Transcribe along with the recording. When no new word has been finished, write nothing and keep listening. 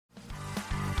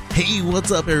Hey, what's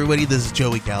up, everybody? This is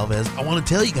Joey Galvez. I want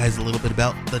to tell you guys a little bit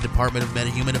about the Department of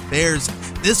Meta-Human Affairs.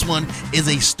 This one is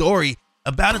a story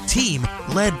about a team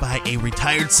led by a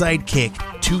retired sidekick,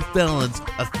 2 felons,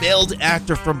 a failed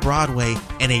actor from Broadway,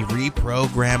 and a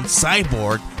reprogrammed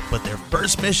cyborg. But their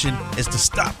first mission is to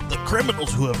stop the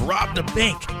criminals who have robbed a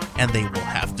bank, and they will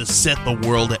have to set the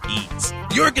world at ease.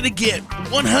 You're going to get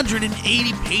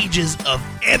 180 pages of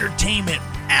entertainment,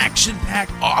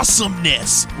 action-packed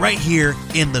awesomeness right here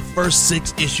in the first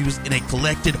 6 issues in a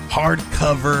collected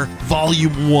hardcover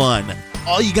volume 1.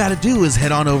 All you got to do is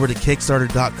head on over to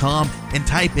Kickstarter.com and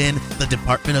type in the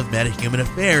Department of Meta-Human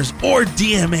Affairs or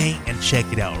DMA and check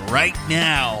it out right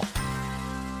now.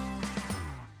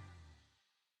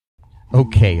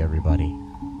 Okay, everybody.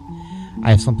 I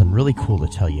have something really cool to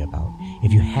tell you about.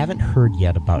 If you haven't heard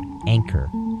yet about Anchor,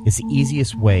 it's the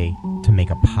easiest way to make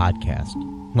a podcast.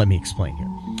 Let me explain here.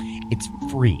 It's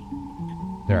free.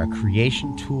 There are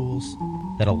creation tools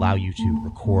that allow you to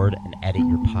record and edit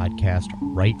your podcast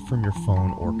right from your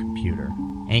phone or computer.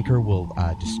 Anchor will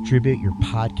distribute your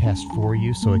podcast for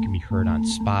you so it can be heard on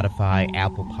Spotify,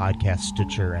 Apple Podcasts,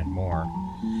 Stitcher, and more.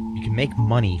 You can make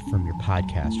money from your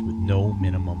podcast with no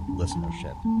minimum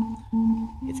listenership.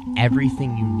 It's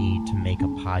everything you need to make a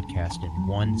podcast in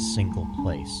one single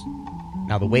place.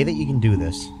 Now, the way that you can do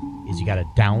this is you got to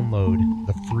download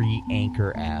the free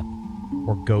Anchor app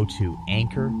or go to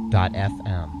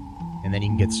anchor.fm, and then you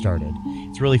can get started.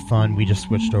 It's really fun. We just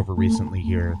switched over recently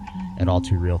here at All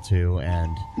Too Real 2,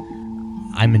 and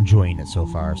I'm enjoying it so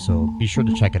far. So be sure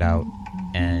to check it out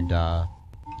and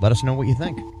let us know what you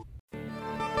think.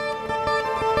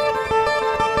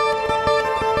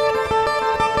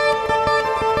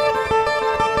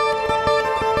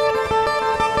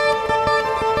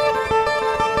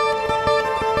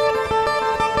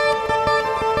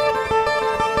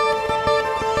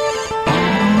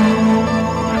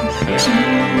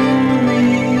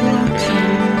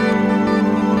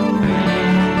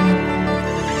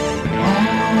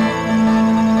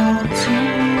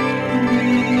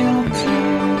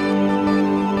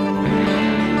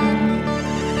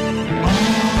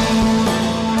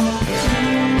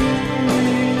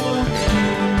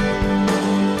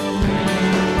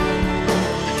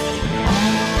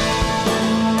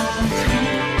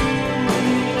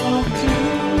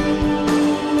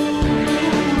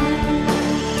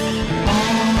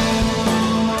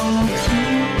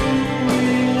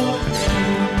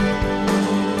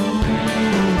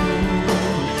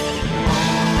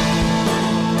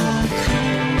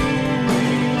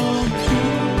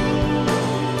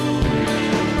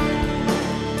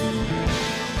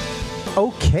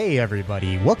 Okay,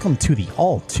 everybody. Welcome to the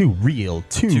All Too Real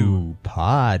 2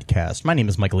 podcast. My name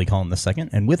is Michael E. Cullen II,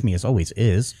 and with me, as always,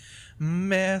 is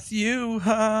Matthew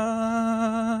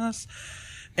Haas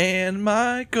and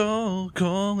Michael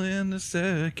Cullen II.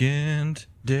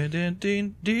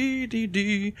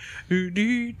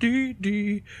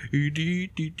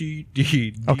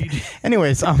 Okay.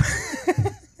 Anyways,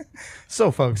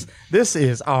 so folks, this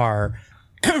is our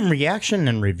reaction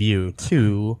and review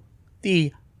to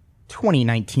the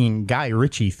 2019 Guy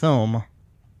Ritchie film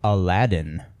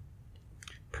Aladdin,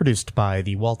 produced by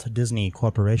the Walt Disney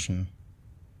Corporation.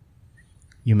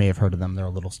 You may have heard of them. They're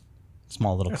a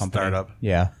small little company. Startup.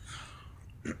 Yeah.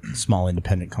 Small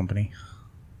independent company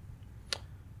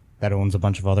that owns a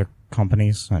bunch of other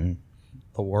companies and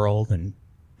the world, and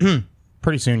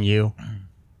pretty soon you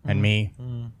and me.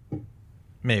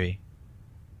 Maybe.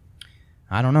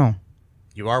 I don't know.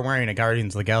 You are wearing a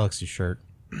Guardians of the Galaxy shirt.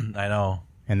 I know.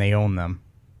 And they own them.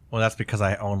 Well, that's because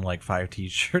I own like 5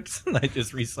 t-shirts and I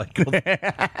just recycled.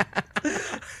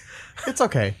 It's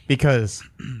okay, because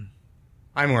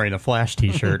I'm wearing a Flash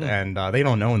t-shirt and they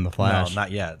don't own the Flash. No,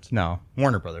 not yet. No,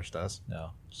 Warner Brothers does.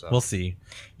 No. So We'll see.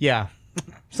 Yeah.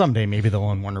 Someday maybe they'll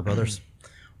own Warner Brothers.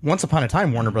 Once upon a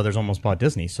time, Warner Brothers almost bought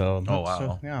Disney. So Oh, wow.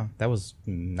 So, yeah, that was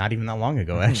not even that long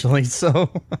ago, actually. So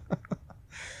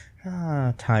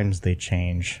times they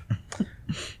change.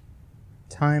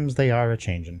 Times they are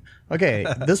a-changin'. Okay,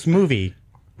 this movie,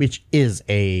 which is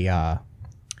a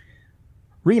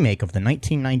remake of the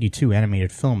 1992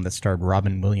 animated film that starred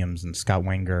Robin Williams and Scott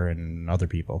Wenger and other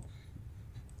people.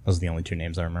 Those are the only 2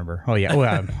 names I remember. Oh,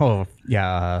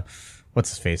 yeah. What's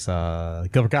his face?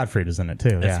 Gilbert Gottfried was in it,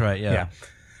 too. That's right, yeah.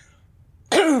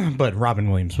 But Robin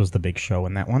Williams was the big show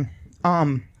in that one.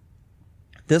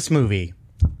 This movie,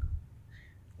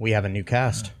 we have a new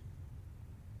cast.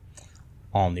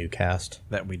 All new cast.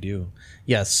 That we do.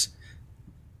 Yes.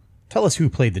 Tell us who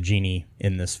played the genie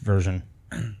in this version.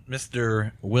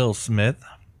 Mr. Will Smith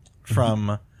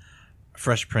from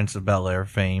Fresh Prince of Bel-Air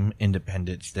fame,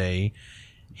 Independence Day,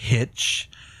 Hitch,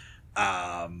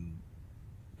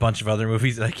 bunch of other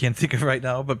movies that I can't think of right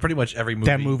now, but pretty much every movie.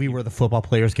 That movie where the football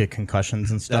players get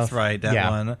concussions and stuff. That's right.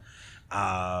 That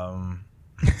one.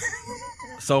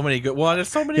 So many good. Well, there's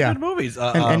so many good movies.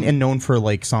 And known for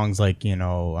like songs like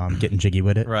Getting Jiggy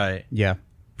with It. Right. Yeah.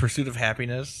 Pursuit of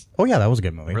Happiness. Oh yeah, that was a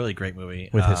good movie. Really great movie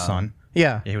with his son.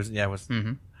 Yeah. He was. Yeah. It was.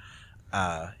 Mm-hmm.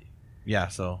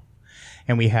 So.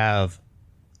 And we have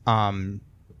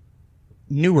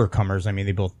newer comers. I mean,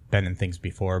 they've both been in things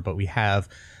before, but we have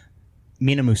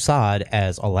Mina Musad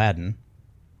as Aladdin.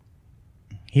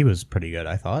 He was pretty good,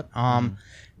 I thought.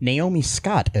 Naomi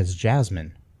Scott as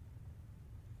Jasmine.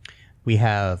 We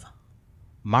have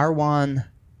Marwan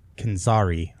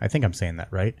Kenzari, I think I'm saying that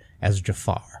right, as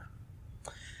Jafar.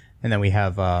 And then we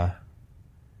have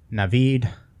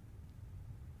Naveed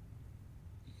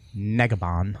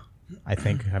Negaban, I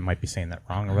think I might be saying that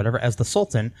wrong or whatever, as the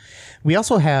Sultan. We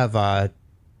also have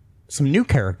some new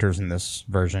characters in this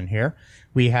version here.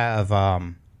 We have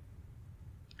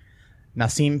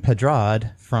Nasim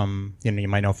Pedrad from, you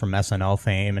might know from SNL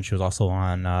fame, and she was also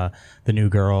on The New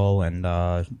Girl, and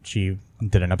she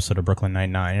did an episode of Brooklyn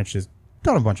Nine-Nine, and she's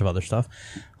done a bunch of other stuff.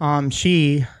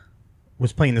 She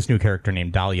was playing this new character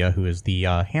named Dahlia, who is the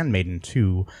handmaiden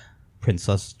to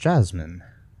Princess Jasmine.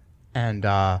 And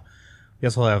we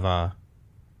also have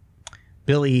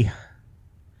Billy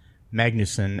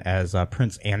Magnuson as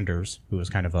Prince Anders, who was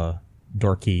kind of a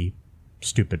dorky,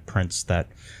 stupid prince that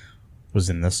was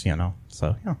in this,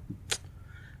 So,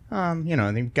 and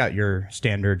you've got your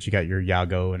standards. You got your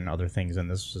Iago and other things in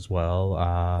this as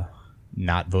well.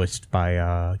 Not voiced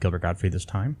by Gilbert Godfrey this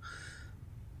time.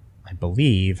 I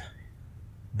believe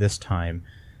this time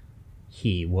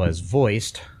he was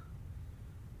voiced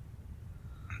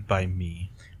by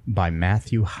me. By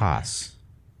Matthew Haas.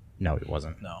 No, he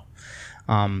wasn't. No.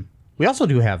 We also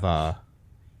do have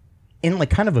in like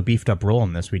kind of a beefed up role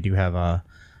in this. We do have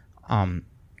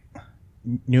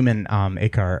Newman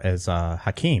Akar as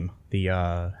Hakim,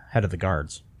 the head of the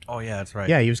guards. Oh yeah, that's right.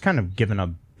 Yeah, he was kind of given a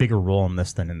bigger role in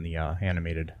this than in the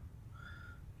animated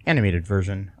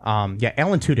version. Alan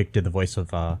Tudyk did the voice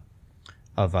of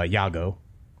Iago.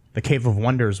 The Cave of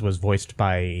Wonders was voiced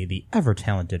by the ever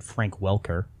talented Frank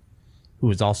Welker, who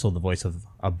was also the voice of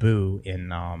Abu in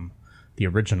the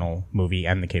original movie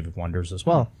and The Cave of Wonders as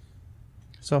well.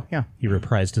 So yeah, he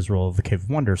reprised his role of the Cave of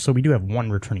Wonders. So we do have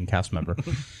one returning cast member.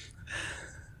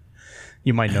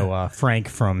 You might know Frank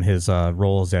from his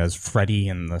roles as Freddy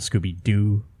in the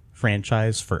Scooby-Doo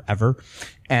franchise forever,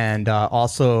 and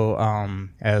also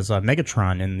as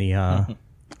Megatron in the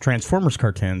Transformers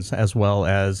cartoons, as well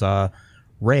as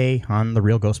Ray on The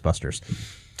Real Ghostbusters,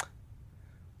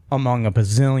 among a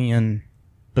bazillion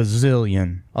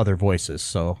other voices.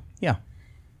 So yeah,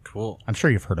 cool. I'm sure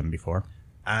you've heard him before.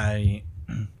 I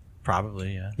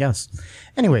probably, yeah. Yes.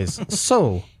 Anyways,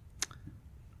 so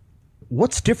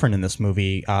what's different in this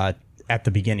movie? At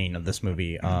the beginning of this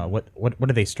movie, what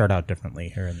do they start out differently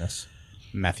here in this,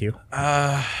 Matthew?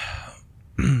 Well,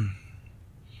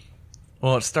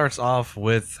 it starts off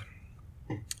with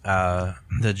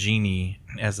the genie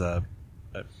as a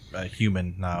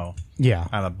human now. Yeah.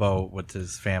 On a boat with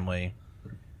his family,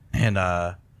 and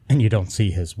you don't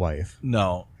see his wife.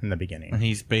 No. In the beginning, and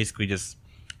he's basically just,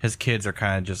 his kids are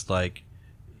kind of just like,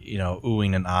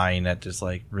 oohing and eyeing at this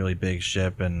like really big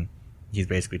ship, and he's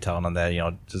basically telling them that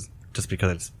just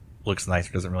because it looks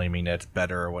nicer doesn't really mean that it's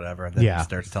better or whatever. And then he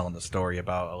starts telling the story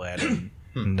about Aladdin,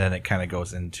 and then it kind of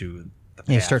goes into the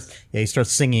past. He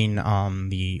starts singing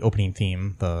the opening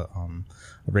theme, the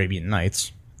Arabian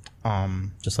Nights,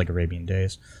 just like Arabian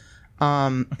Days.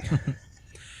 Oh,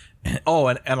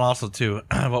 and also too,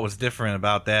 what was different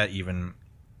about that even,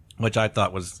 which I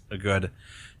thought was good,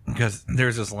 because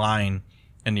there's this line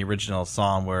in the original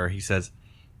song where he says,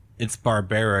 "It's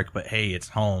barbaric, but hey, it's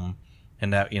home,"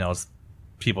 and that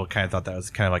people kind of thought that was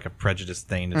kind of like a prejudiced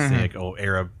thing to say, like, oh,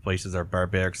 Arab places are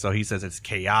barbaric. So he says it's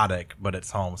chaotic, but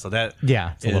it's home. So that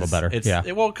it's a little better.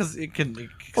 Because it can,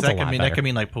 that can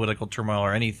mean like political turmoil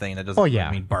or anything. That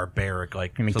doesn't mean barbaric.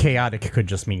 Like, chaotic could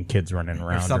just mean kids running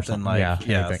around or something like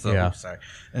Sorry.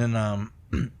 And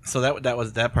so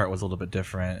that part was a little bit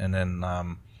different. And then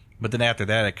but then after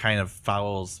that, it kind of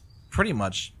follows pretty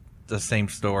much the same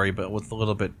story, but with a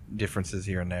little bit differences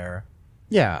here and there.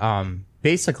 Yeah.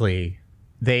 Basically,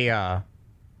 they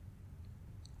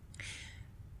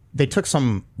took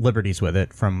some liberties with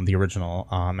it from the original.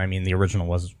 The original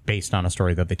was based on a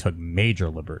story that they took major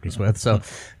liberties with. So,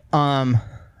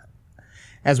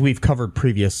 as we've covered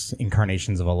previous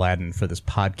incarnations of Aladdin for this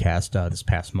podcast this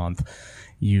past month,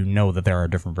 you know that there are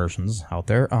different versions out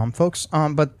there, folks.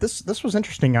 But this was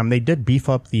interesting. They did beef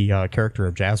up the character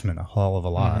of Jasmine a hell of a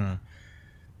lot.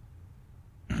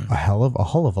 A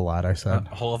whole of a lot, I said.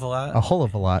 A whole of a lot? A whole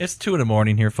of a lot. It's 2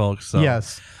 a.m. here, folks. So,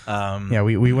 yes. Yeah,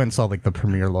 we went and saw like the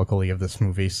premiere locally of this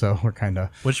movie, so we're kind of...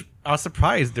 Which I was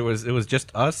surprised. It was just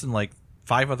us and like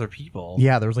 5 other people.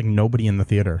 Yeah, there was like nobody in the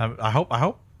theater. I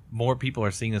hope more people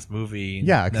are seeing this movie.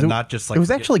 Yeah, and not just like... It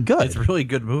was actually good. It's a really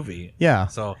good movie. Yeah.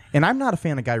 So, and I'm not a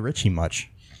fan of Guy Ritchie much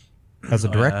as a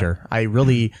director. Yeah. I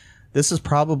really... This is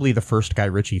probably the first Guy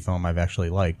Ritchie film I've actually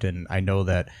liked, and I know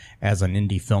that as an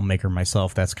indie filmmaker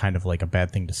myself, that's kind of like a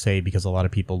bad thing to say because a lot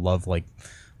of people love like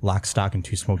Lock, Stock, and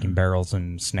Two Smoking Barrels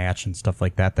and Snatch and stuff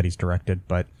like that he's directed,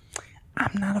 but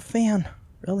I'm not a fan.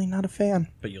 Really not a fan.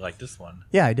 But you like this one.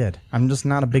 Yeah, I did. I'm just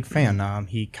not a big fan.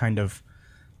 He kind of,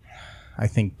 I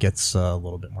think, gets a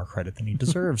little bit more credit than he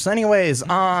deserves. Anyways,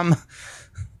 yeah,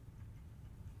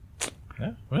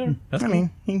 whatever. That's cool. I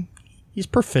mean, he's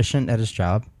proficient at his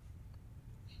job.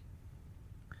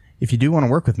 If you do want to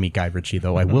work with me, Guy Ritchie,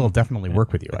 though, I will definitely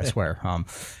work with you, I swear.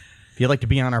 If you'd like to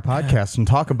be on our podcast and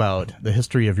talk about the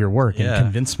history of your work and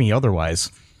convince me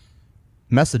otherwise,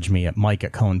 message me at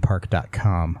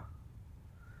mike@cohenpark.com.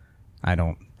 I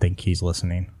don't think he's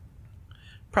listening.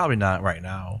 Probably not right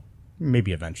now.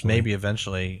 Maybe eventually. Maybe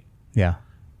eventually. Yeah.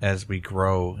 As we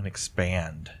grow and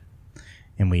expand.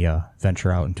 And we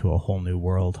venture out into a whole new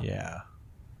world. Yeah.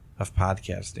 Of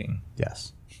podcasting.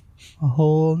 Yes. A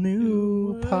whole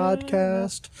new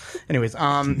podcast. Anyways,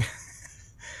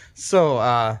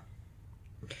 so,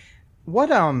 what,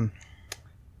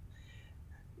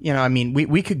 you know, I mean,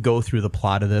 we could go through the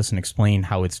plot of this and explain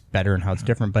how it's better and how it's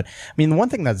different, but, I mean, the one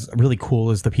thing that's really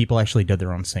cool is the people actually did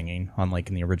their own singing, unlike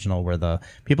in the original, where the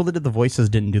people that did the voices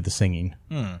didn't do the singing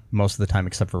most of the time,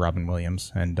 except for Robin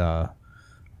Williams and,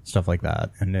 stuff like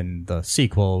that. And in the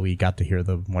sequel, we got to hear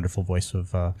the wonderful voice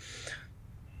of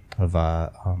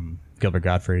Gilbert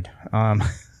Gottfried.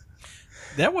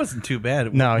 That wasn't too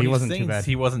bad. No, when he wasn't too bad.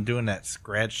 He wasn't doing that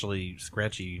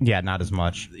scratchy. Yeah, not as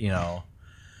much. You know.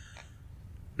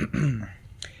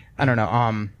 I don't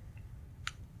know.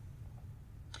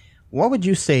 What would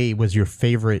you say was your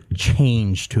favorite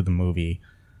change to the movie?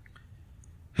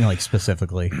 You know, like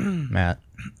specifically, Matt.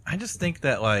 I just think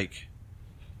that like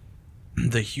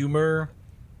the humor,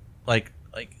 like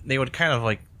they would kind of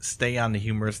like stay on the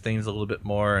humorous things a little bit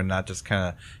more and not just kind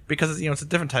of, because you know it's a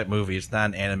different type movie. It's not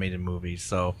an animated movie,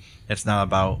 so it's not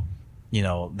about, you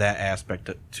know, that aspect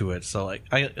to it. So like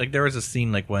there was a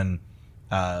scene like when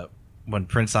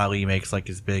Prince Ali makes like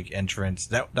his big entrance.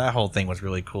 That whole thing was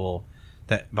really cool.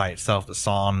 That by itself, the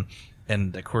song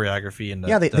and the choreography and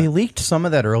they leaked some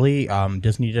of that early.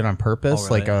 Disney did on purpose,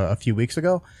 really? like a few weeks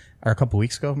ago or a couple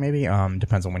weeks ago, maybe.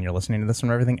 Depends on when you're listening to this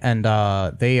and everything. And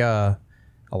a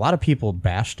lot of people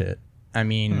bashed it. I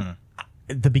mean,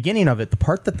 the beginning of it, the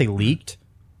part that they leaked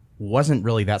wasn't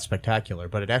really that spectacular,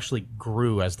 but it actually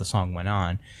grew as the song went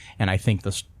on. And I think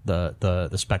the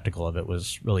spectacle of it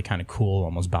was really kind of cool,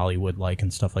 almost Bollywood-like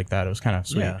and stuff like that. It was kind of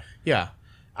sweet. Yeah.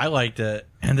 I liked it.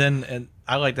 And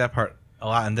I liked that part a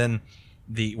lot. And then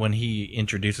when he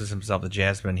introduces himself to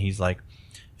Jasmine, he's like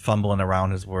fumbling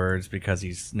around his words because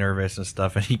he's nervous and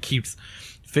stuff, and he keeps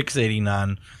fixating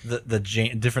on the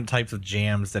different types of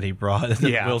jams that he brought.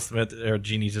 And Will Smith or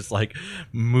Genie's just like,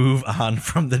 move on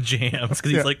from the jams,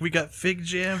 because he's like, we got fig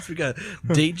jams, we got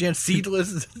date jams,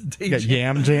 seedless date jams.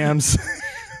 Yam jams.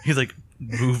 He's like,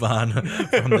 move on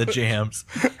from the jams.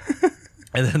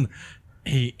 And then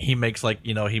he makes like,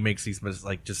 you know, he makes these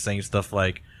like just saying stuff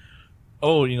like,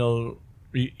 oh, you know,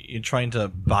 you're trying to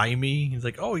buy me? He's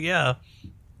like, oh yeah.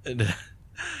 And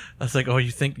I was like, oh, you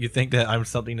think that I'm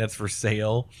something that's for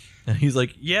sale? And he's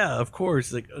like, yeah, of course.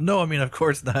 He's like, no, I mean, of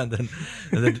course not. And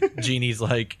then Genie's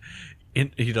like, in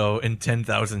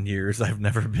 10,000 years, I've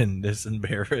never been this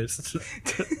embarrassed.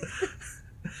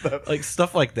 Like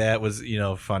stuff like that was, you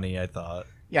know, funny, I thought.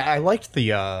 Yeah, I liked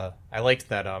that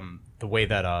the way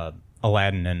that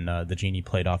Aladdin and the Genie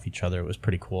played off each other. It was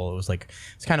pretty cool. It was like,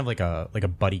 it's kind of like a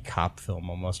buddy cop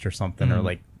film almost, or something, or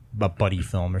like a buddy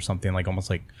film or something, like almost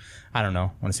like, I don't know,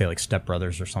 I want to say like Step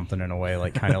Brothers or something in a way,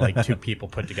 like kind of like two people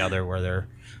put together where they're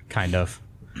kind of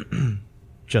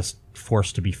just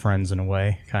forced to be friends in a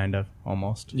way, kind of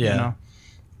almost. Yeah. You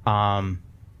know?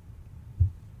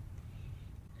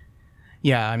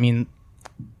 Yeah, I mean,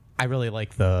 I really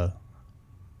like I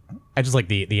just like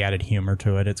the added humor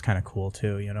to it. It's kind of cool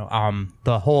too, you know.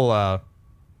 The whole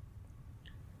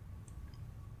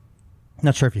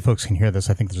not sure if you folks can hear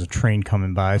this. I think there's a train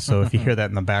coming by, so if you hear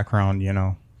that in the background, you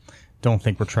know, don't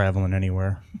think we're traveling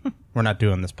anywhere. We're not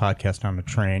doing this podcast on a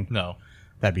train. No.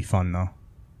 That'd be fun though.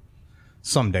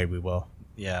 Someday we will.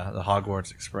 Yeah, the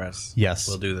Hogwarts Express. Yes.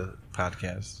 We'll do the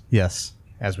podcast. Yes,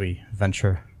 as we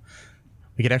venture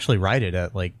We could actually ride it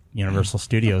at like Universal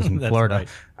Studios in That's Florida.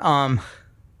 right.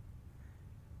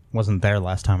 Wasn't there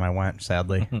last time I went,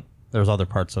 sadly. There was other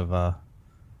parts of the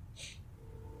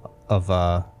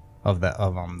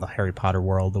Harry Potter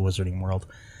world, the Wizarding world.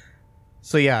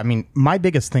 So yeah, I mean, my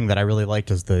biggest thing that I really liked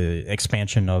is the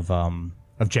expansion of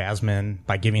Jasmine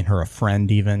by giving her a friend.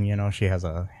 Even she has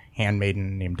a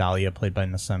handmaiden named Dahlia, played by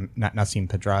Nassim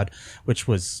Pedrad, which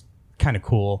was kind of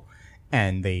cool.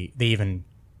 And they even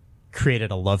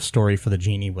created a love story for the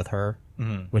genie with her,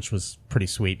 which was pretty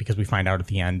sweet because we find out at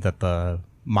the end that the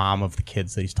mom of the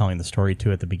kids that he's telling the story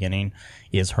to at the beginning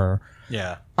is her.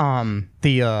 Yeah. And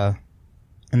they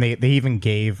even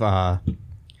gave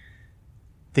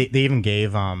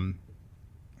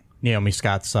Naomi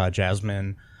Scott's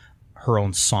Jasmine her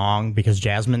own song because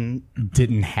Jasmine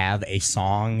didn't have a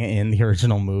song in the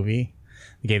original movie.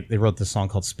 They wrote this song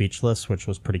called Speechless, which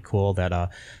was pretty cool that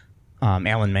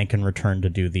Alan Menken returned to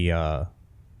do the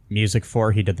music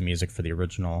for. He did the music for the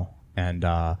original, and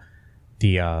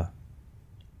the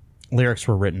lyrics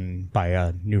were written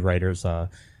by new writers, Ben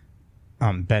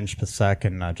Spacek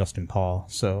and Justin Paul.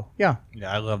 So yeah,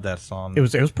 I love that song. It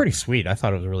was pretty sweet. I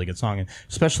thought it was a really good song, and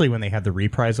especially when they had the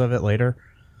reprise of it later.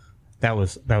 That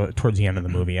was towards the end of the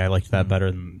movie. I liked that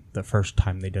better than the first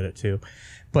time they did it too.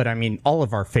 But I mean, all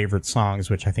of our favorite songs,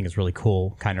 which I think is really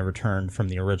cool, kind of returned from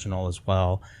the original as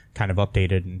well, kind of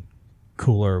updated and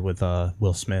cooler with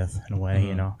Will Smith in a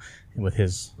way, with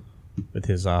his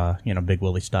Big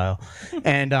Willie style,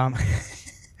 and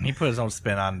he put his own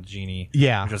spin on Genie.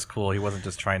 Yeah, which was cool. He wasn't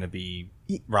just trying to be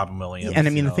Robin Williams. And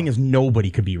I mean, the thing is, nobody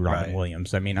could be Robin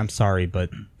Williams. I mean, I'm sorry, but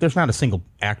there's not a single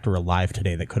actor alive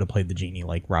today that could have played the Genie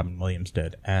like Robin Williams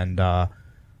did. And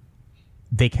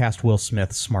they cast Will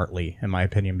Smith smartly, in my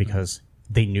opinion, because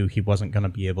they knew he wasn't going to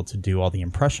be able to do all the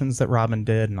impressions that Robin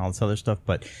did and all this other stuff,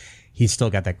 but he's still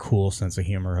got that cool sense of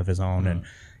humor of his own. And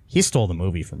he stole the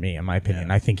movie for me, in my opinion.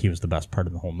 Yeah. I think he was the best part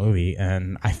of the whole movie.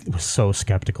 And I was so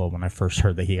skeptical when I first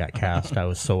heard that he got cast. I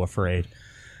was so afraid.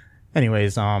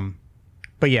 Anyways,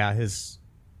 but yeah, his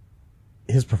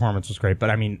performance was great. But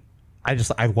I mean,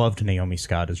 I loved Naomi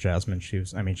Scott as Jasmine.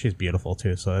 She's beautiful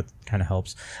too, so that kind of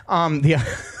helps. Yeah.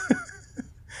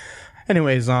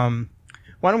 Anyways, why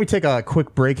don't we take a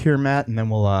quick break here, Matt, and then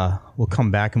we'll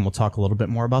come back and we'll talk a little bit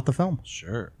more about the film.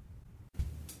 Sure.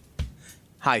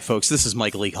 Hi, folks. This is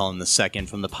Michael E. Cullen II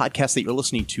from the podcast that you're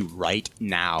listening to right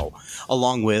now,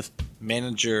 along with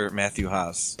manager Matthew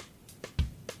Haas.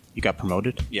 You got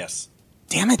promoted? Yes.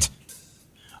 Damn it.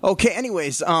 Okay.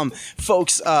 Anyways,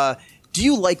 folks, do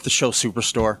you like the show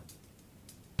Superstore?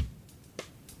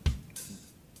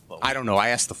 I don't know. I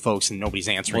asked the folks and nobody's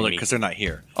answering me. Because they're not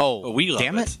here. Oh, but we love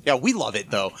damn it. Yeah, we love it,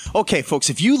 though. Okay,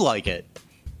 folks, if you like it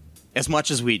as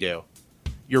much as we do,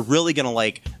 you're really going to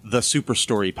like the Super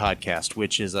Story podcast,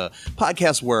 which is a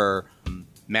podcast where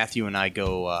Matthew and I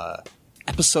go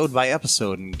episode by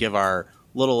episode and give our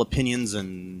little opinions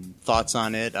and thoughts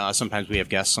on it. Sometimes we have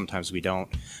guests, sometimes we don't.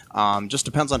 Just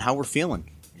depends on how we're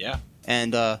feeling. Yeah.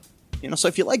 And, so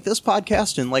if you like this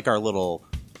podcast and like our little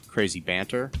crazy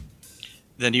banter,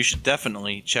 then you should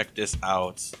definitely check this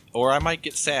out. Or I might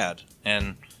get sad.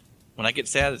 And when I get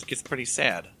sad, it gets pretty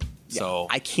sad. Yeah, so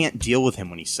I can't deal with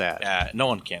him when he's sad. Yeah, no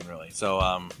one can really.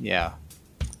 So yeah.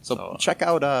 So check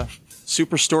out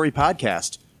Super Story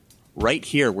Podcast right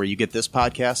here where you get this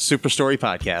podcast, Super Story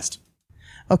Podcast.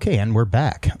 Okay, and we're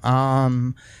back.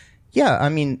 Yeah, I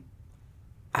mean,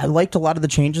 I liked a lot of the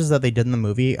changes that they did in the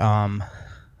movie.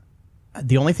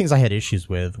 The only things I had issues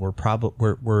with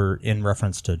were in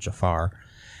reference to Jafar.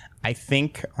 I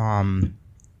think Marwan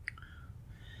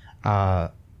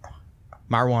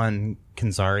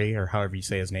Kenzari, or however you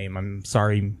say his name. I'm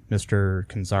sorry, Mr.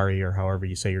 Kenzari, or however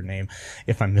you say your name.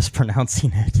 If I'm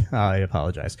mispronouncing it, I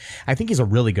apologize. I think he's a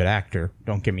really good actor.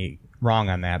 Don't get me wrong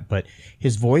on that, but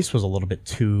his voice was a little bit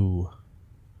too,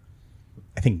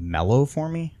 I think, mellow for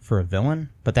me for a villain.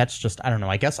 But that's just, I don't know.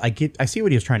 I guess I see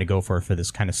what he was trying to go for this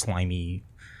kind of slimy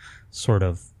sort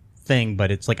of thing.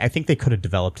 But it's like, I think they could have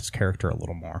developed his character a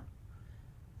little more.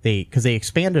 Because they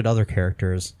expanded other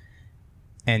characters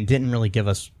and didn't really give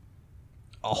us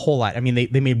a whole lot. I mean,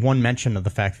 they made one mention of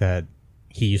the fact that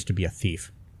he used to be a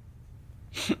thief.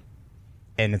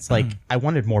 And it's like, I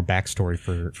wanted more backstory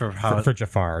for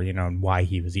Jafar, and why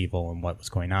he was evil and what was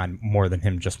going on, more than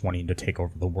him just wanting to take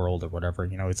over the world or whatever.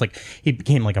 It's like he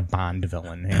became like a Bond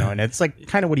villain, and it's like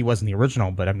kind of what he was in the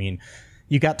original. But I mean,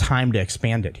 you got time to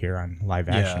expand it here on live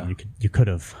action. Yeah. You could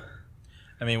have.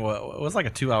 I mean, it was like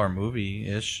a 2-hour movie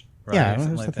ish. Right? Yeah, I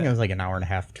think it was like an hour and a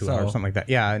half, 2 hours, something like that.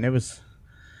 Yeah, and it's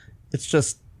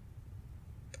just,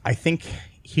 I think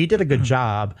he did a good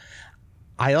job.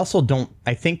 I also don't.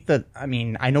 I think that. I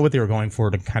mean, I know what they were going for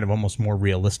to kind of almost more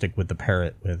realistic with the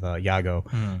parrot with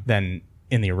Yago than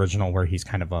in the original, where he's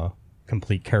kind of a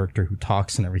complete character who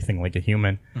talks and everything like a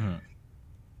human.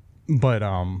 But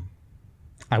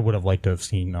I would have liked to have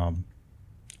seen.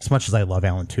 As much as I love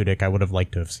Alan Tudyk, I would have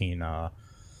liked to have seen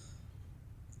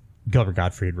Gilbert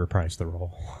Gottfried reprise the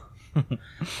role.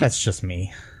 That's just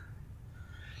me.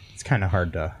 It's kind of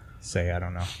hard to say. I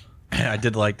don't know. I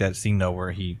did like that scene though,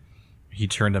 where he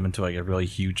turned him into like a really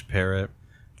huge parrot.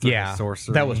 Yeah,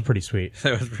 sorcery. that was pretty sweet.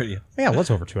 That was pretty. Yeah, it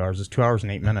was over 2 hours. It's 2 hours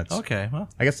and 8 minutes. Okay, well,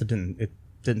 I guess it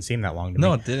didn't seem that long to me.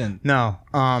 no, it didn't. No.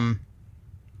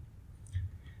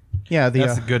 Yeah,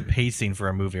 That's a good pacing for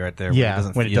a movie right there.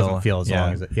 Yeah, when it doesn't feel as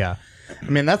long as it. Yeah. I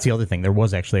mean, that's the other thing. There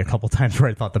was actually a couple times where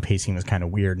I thought the pacing was kind of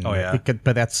weird. And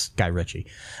but that's Guy Ritchie.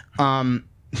 Well,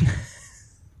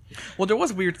 there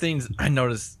was weird things I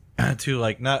noticed too.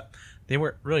 Like they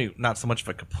were really not so much of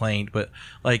a complaint, but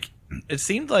like it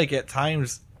seemed like at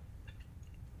times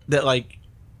that like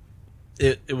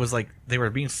it was like they were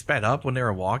being sped up when they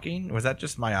were walking. Was that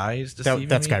just my eyes deceiving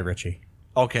that's me? Guy Ritchie.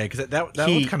 Okay, because that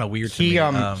was kind of weird to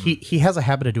me. He has a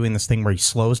habit of doing this thing where he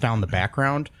slows down the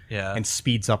background Yeah. and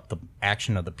speeds up the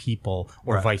action of the people,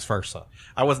 or vice versa.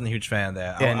 I wasn't a huge fan of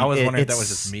that. And I was wondering if that was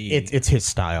just me. It's his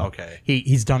style. Okay.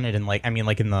 He's done it in like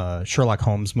in the Sherlock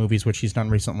Holmes movies, which he's done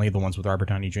recently, the ones with Robert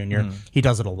Downey Jr. He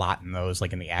does it a lot in those,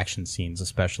 like in the action scenes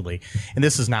especially. And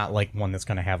this is not like one that's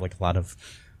going to have like a lot of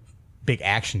big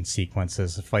action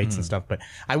sequences, fights and stuff. But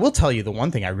I will tell you, the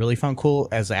one thing I really found cool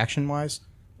as action wise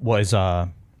was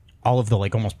all of the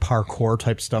like almost parkour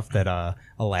type stuff that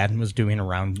Aladdin was doing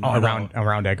around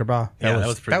Agrabah.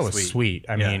 That was sweet.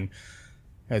 I mean,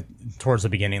 towards the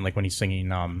beginning, like when he's singing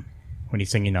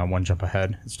One Jump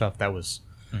Ahead and stuff, that was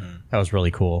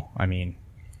really cool. I mean,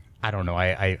 I don't know,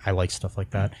 I like stuff like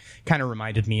that. Kind of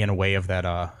reminded me in a way of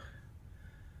that.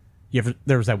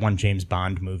 There was that one James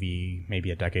Bond movie maybe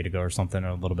a decade ago or something, or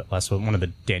a little bit less, one of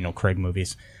the Daniel Craig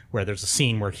movies, where there's a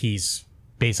scene where he's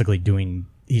basically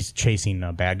he's chasing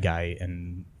a bad guy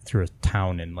and through a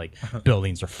town, and like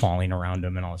buildings are falling around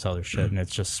him and all this other shit, and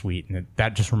it's just sweet, and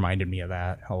that just reminded me of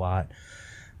that a lot.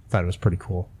 Thought it was pretty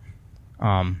cool.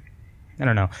 I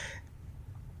don't know.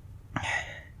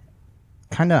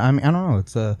 Kind of. I mean, I don't know.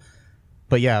 It's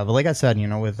but yeah. But like I said,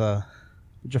 with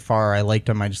Jafar, I liked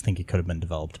him. I just think he could have been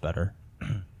developed better.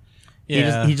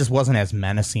 Yeah. He just wasn't as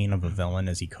menacing of a villain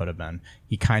as he could have been.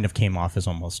 He kind of came off as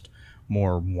almost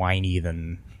more whiny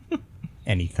than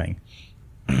anything.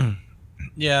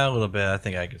 Yeah, a little bit. I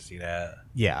think I could see that.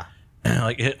 Yeah.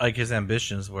 like his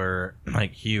ambitions were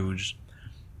like huge.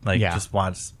 Just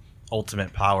wants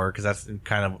ultimate power, because that's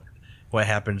kind of what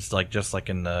happens. Like just like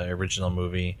in the original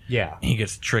movie. Yeah. He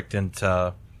gets tricked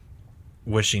into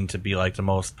wishing to be like the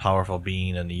most powerful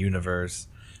being in the universe.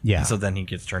 Yeah. And so then he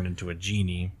gets turned into a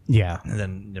genie. Yeah.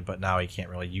 But now he can't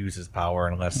really use his power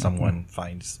unless someone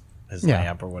finds his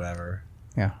lamp or whatever.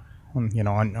 Yeah.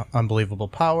 Unbelievable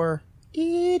power,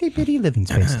 itty bitty living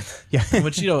space. Yeah.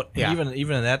 Which even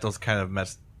in that, those kind of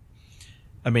messed.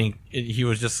 I mean, he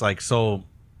was just like so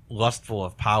lustful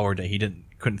of power that he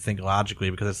couldn't think logically,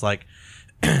 because it's like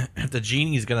if the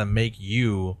genie is gonna make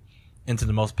you into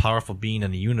the most powerful being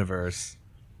in the universe,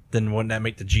 then wouldn't that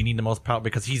make the genie the most powerful?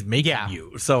 Because he's making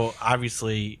you. So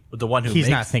obviously, he's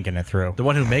not thinking it through. The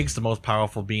one who makes the most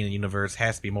powerful being in the universe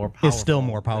has to be more powerful. Is still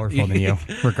more powerful than you,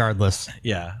 regardless.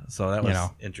 Yeah. So that was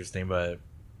interesting, but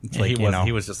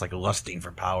he was just like lusting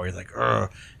for power. He's like,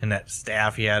 ugh. And that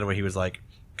staff he had, where he was like,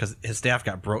 because his staff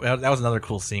got broke. That was another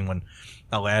cool scene when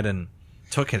Aladdin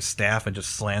took his staff and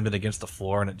just slammed it against the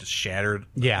floor and it just shattered.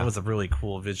 Yeah. It was a really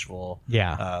cool visual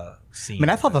scene. I mean,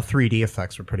 I thought the 3D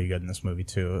effects were pretty good in this movie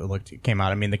too. It came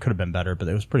out. I mean, they could have been better, but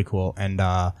it was pretty cool. And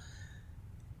I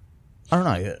don't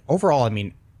know. Overall, I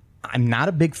mean, I'm not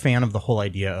a big fan of the whole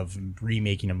idea of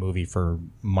remaking a movie for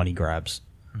money grabs.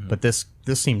 Mm-hmm. But this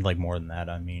seemed like more than that.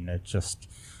 I mean,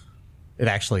 it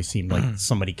actually seemed like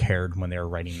somebody cared when they were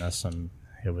writing this, and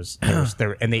it was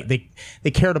there, and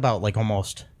they cared about, like,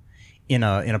 almost in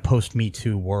a post Me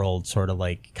Too world, sort of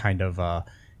like kind of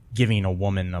giving a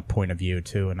woman a point of view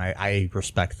too, and I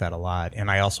respect that a lot.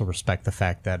 And I also respect the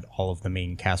fact that all of the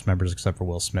main cast members except for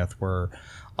Will Smith were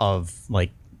of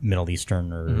like Middle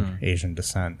Eastern or Asian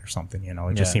descent or something.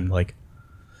 It just seemed like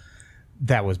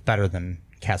that was better than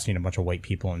casting a bunch of white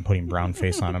people and putting brown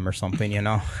face on them or something.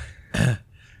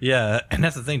 Yeah, and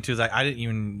that's the thing too, is I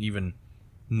didn't even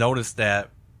notice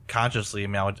that consciously. I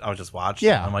mean, I was just watching.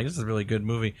 Yeah, I'm like, this is a really good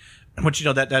movie. Which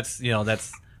that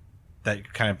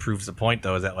kind of proves the point,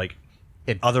 though, is that like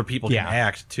other people can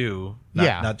act too,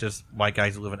 not just white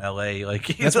guys who live in LA. Like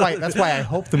that's why I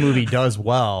hope the movie does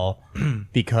well,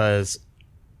 because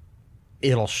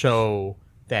it'll show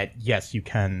that yes, you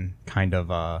can kind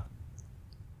of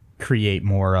create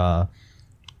more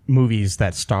movies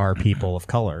that star people of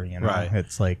color. You know, Right.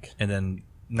 It's like, and then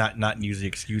not use the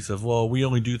excuse of, well, we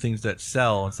only do things that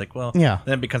sell. It's like, well, Yeah.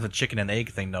 then it becomes a chicken and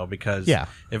egg thing though, because Yeah.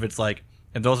 if it's like,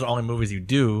 if those are only movies you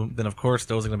do, then of course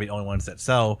those are going to be the only ones that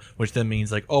sell, which then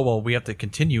means like, oh well, we have to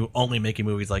continue only making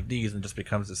movies like these, and it just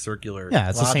becomes a circular. yeah,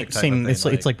 it's the logic type same. of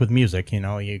thing, It's like with music. You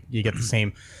know, you get the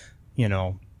same, you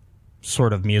know,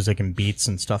 sort of music and beats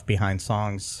and stuff behind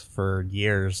songs for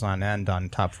years on end on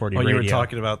top 40 Oh, radio. you were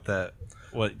talking about that.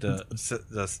 What the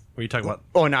were you talking about?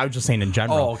 Oh, no, I was just saying in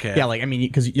general. Oh, okay. Yeah, like I mean,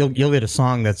 because you'll get a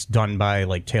song that's done by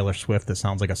like Taylor Swift that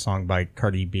sounds like a song by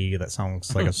Cardi B that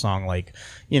sounds like a song like,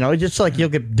 you know, just like you'll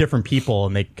get different people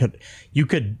and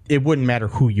it wouldn't matter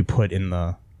who you put in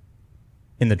the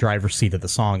driver's seat of the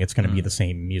song, it's going to be the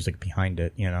same music behind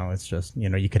it. You know, it's just, you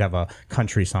know, you could have a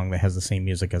country song that has the same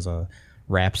music as a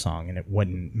rap song, and it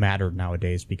wouldn't matter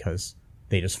nowadays because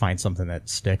they just find something that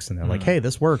sticks and they're like, hey,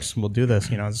 this works, we'll do this.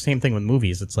 You know, it's the same thing with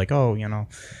movies. It's like, oh, you know,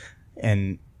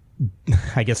 and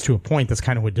I guess to a point, that's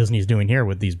kind of what Disney's doing here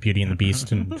with these Beauty and the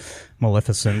Beast and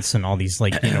Maleficence and all these,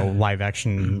 like, you know, live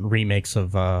action remakes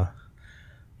of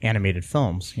animated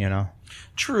films, you know?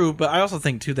 True, but I also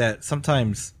think too that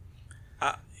sometimes,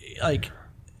 like,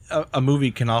 a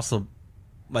movie can also,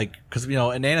 like, because, you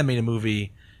know, an animated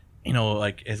movie, you know,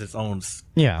 like, has its own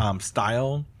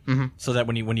style. Mm-hmm. So that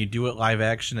when you do it live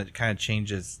action, it kind of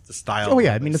changes the style. Oh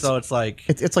yeah, I mean, it's like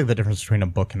it's like the difference between a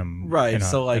book and a right. and a,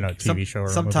 so like and a TV show. Or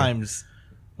sometimes,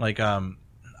 like I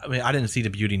mean, I didn't see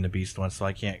the Beauty and the Beast one, so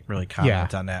I can't really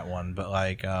comment on that one. But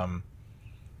like and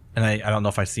I don't know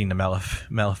if I've seen the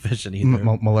Maleficent either.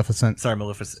 Maleficent. Sorry,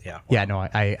 Maleficent. Yeah. Yeah, no,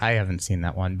 I haven't seen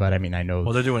that one, but I mean, I know.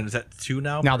 Well, they're doing, is that 2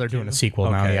 now? Now they're doing a sequel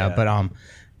now, Okay, yeah. But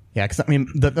yeah, because I mean,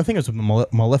 the thing is with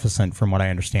Maleficent, from what I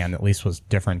understand, at least was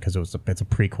different because it's a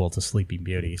prequel to Sleeping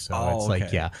Beauty, so it's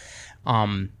like, yeah,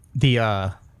 and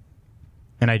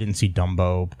I didn't see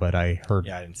Dumbo, but I heard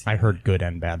I heard good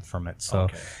and bad from it, so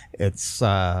it's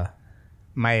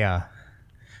my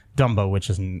Dumbo, which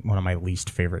is one of my least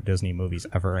favorite Disney movies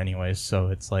ever, anyways. So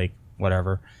it's like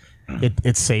whatever.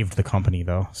 It saved the company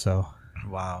though, so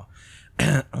wow.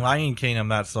 Lion King, I'm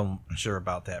not so sure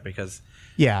about that because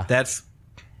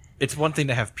it's one thing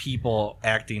to have people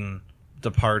acting the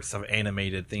parts of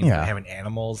animated things and having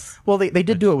animals. Well, they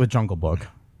did do it with Jungle Book,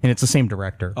 and it's the same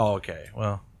director. Oh, okay.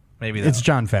 Well, maybe it's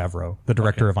Jon Favreau, the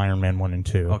director of Iron Man 1 and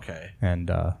 2. Okay. And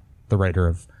the writer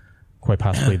of quite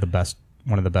possibly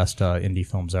one of the best indie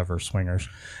films ever, Swingers.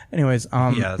 Anyways,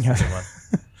 yeah, that's a good one.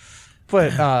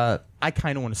 But I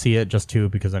kind of want to see it just too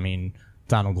because I mean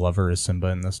Donald Glover is Simba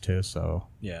in this too, so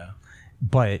yeah.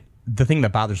 But the thing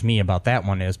that bothers me about that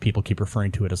one is people keep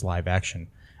referring to it as live action.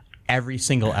 Every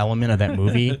single element of that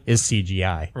movie is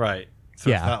CGI. Right.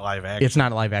 So it's not live action. It's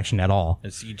not live action at all.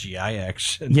 It's CGI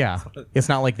action. Yeah. It's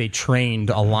not like they trained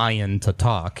a lion to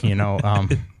talk, you know,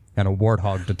 and a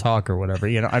warthog to talk or whatever.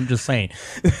 You know, I'm just saying.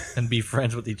 And be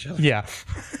friends with each other. Yeah.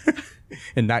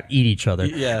 And not eat each other.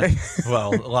 Yeah.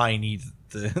 Well, a lion eats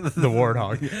the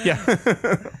warthog.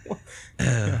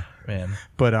 Yeah. Man.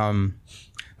 But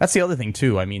that's the other thing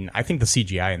too. I mean, I think the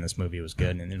CGI in this movie was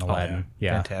good in Aladdin.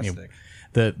 Yeah. Fantastic.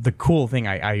 The cool thing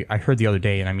I heard the other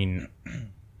day, and I mean,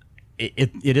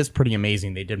 it is pretty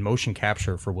amazing. They did motion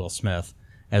capture for Will Smith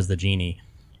as the genie,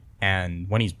 and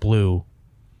when he's blue,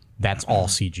 that's all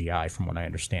CGI from what I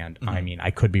understand. Mm-hmm. I mean, I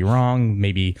could be wrong.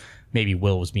 Maybe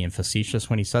Will was being facetious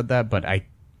when he said that, but I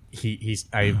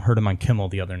heard him on Kimmel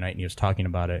the other night, and he was talking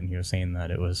about it, and he was saying that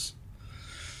it was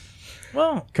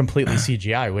completely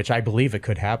CGI, which I believe it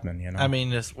could happen. You know, I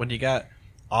mean, when you got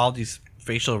all these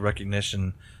facial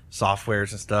recognition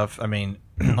softwares and stuff, I mean,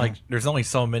 like there's only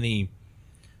so many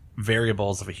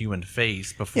variables of a human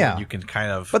face before you can kind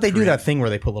of. But they do that thing where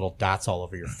they put little dots all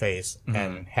over your face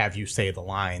and have you say the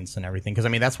lines and everything. Because I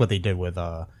mean, that's what they did with.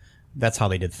 That's how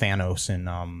they did Thanos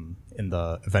in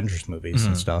the Avengers movies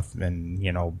and stuff. And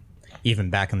you know, even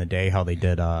back in the day, how they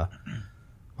did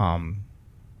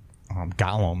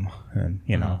Gollum and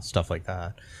you know stuff like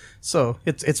that. So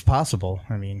it's possible.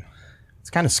 I mean, it's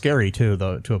kind of scary too,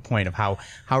 though, to a point of how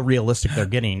realistic they're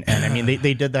getting. And I mean,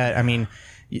 they did that. I mean,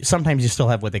 sometimes you still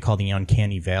have what they call the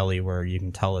uncanny valley, where you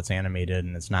can tell it's animated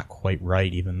and it's not quite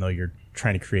right, even though you're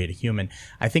trying to create a human.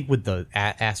 I think with the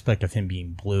aspect of him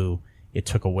being blue, it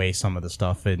took away some of the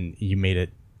stuff, and you made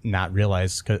it not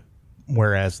realize.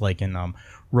 Whereas, like in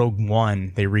Rogue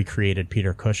One, they recreated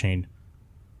Peter Cushing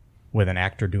with an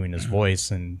actor doing his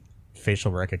voice and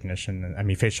facial recognition. I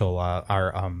mean, facial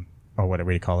what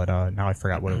do you call it? Now I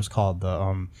forgot what it was called.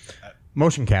 The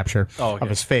motion capture of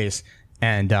his face,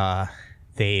 and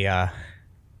they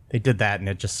they did that, and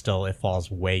it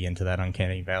falls way into that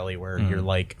uncanny valley where you're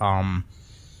like,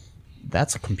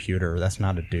 that's a computer. That's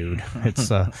not a dude.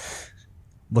 It's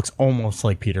looks almost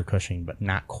like Peter Cushing, but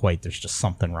not quite. There's just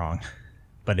something wrong.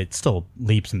 But it still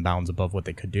leaps and bounds above what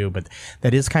they could do. But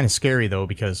that is kind of scary, though,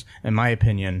 because in my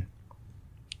opinion,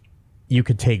 you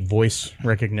could take voice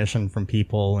recognition from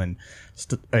people and,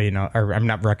 or I'm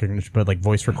not recognition, but like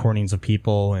voice recordings of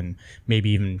people, and maybe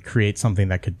even create something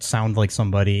that could sound like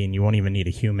somebody, and you won't even need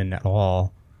a human at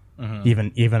all.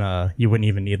 Even you wouldn't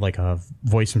even need like a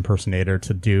voice impersonator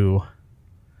to do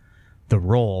the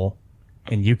role,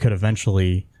 and you could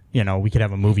eventually, we could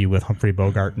have a movie with Humphrey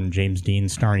Bogart and James Dean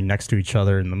starring next to each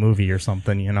other in the movie or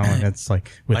something, and it's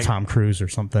like with Tom Cruise or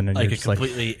something, and like you're a just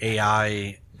completely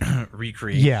AI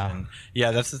recreation. Yeah,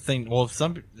 that's the thing. Well,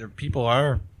 some people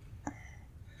are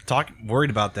worried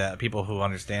about that. People who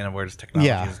understand where this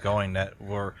technology is going,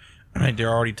 they're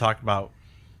already talking about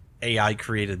AI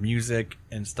created music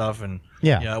and stuff, and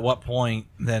at what point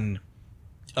then,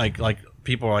 like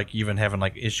people are like even having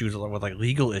like issues with like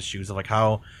legal issues of like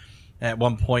how at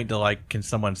one point can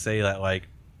someone say that like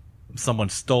someone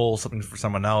stole something for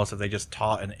someone else if they just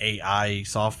taught an AI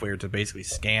software to basically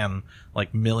scan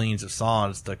like millions of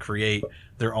songs to create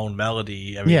their own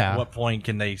melody? I mean, at what point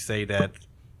can they say that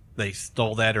they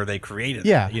stole that or they created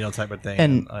that, type of thing?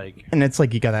 And it's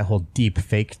like you got that whole deep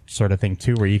fake sort of thing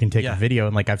too, where you can take a video,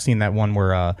 and like I've seen that one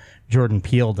where Jordan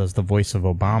Peele does the voice of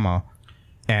Obama,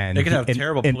 and they can have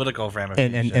terrible political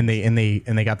ramifications.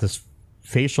 And they got this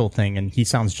facial thing, and he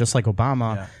sounds just like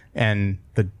Obama, and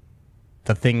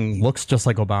the thing looks just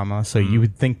like Obama, so you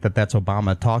would think that that's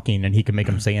Obama talking, and he can make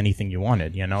him say anything you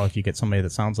wanted. If you get somebody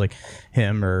that sounds like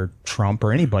him or Trump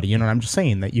or anybody, I'm just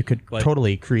saying that you could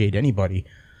totally create anybody.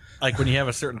 Like when you have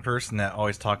a certain person that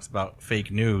always talks about fake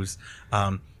news,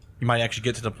 you might actually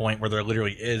get to the point where there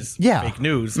literally is fake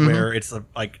news, where it's a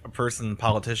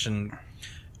politician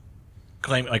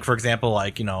claim, like for example,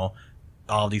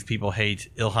 all these people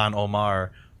hate Ilhan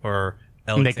Omar or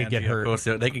and they could get her.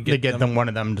 They could get one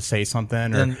of them to say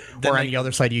something, or on the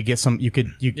other side, you get some.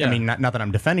 I mean, not that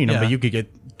I'm defending him, but you could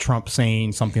get Trump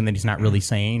saying something that he's not really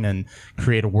saying and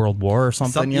create a world war or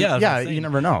something. You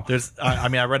never know. I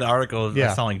read an article.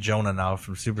 I sound like Jonah now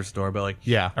from Superstore, but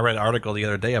I read an article the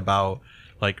other day about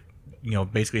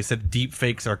basically it said deep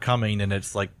fakes are coming, and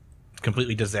it's like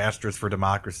completely disastrous for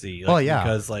democracy.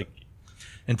 Because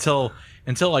until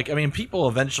people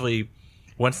eventually,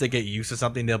 once they get used to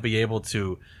something, they'll be able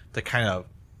to kind of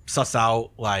suss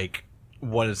out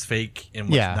what is fake and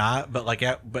what's not. But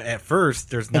at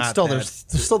first, there's not.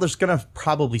 There's gonna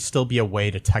probably still be a way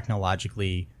to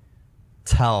technologically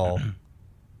tell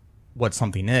what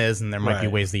something is, and there might be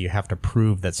ways that you have to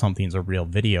prove that something's a real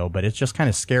video. But it's just kind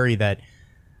of scary that,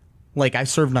 I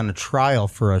served on a trial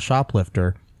for a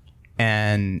shoplifter,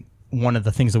 and one of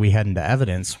the things that we had into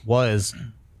evidence was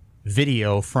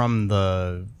video from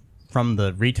the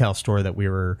retail store that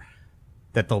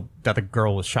the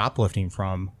girl was shoplifting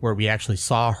from, where we actually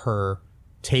saw her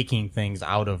taking things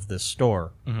out of the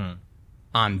store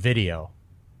on video.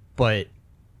 But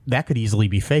that could easily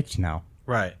be faked now.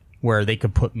 Right. Where they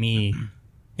could put me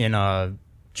in a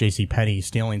JCPenney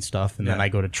stealing stuff, and then I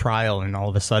go to trial, and all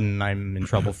of a sudden I'm in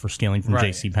trouble for stealing from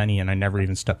JCPenney, and I never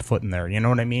even stepped foot in there. You know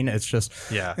what I mean? It's just...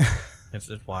 Yeah. It's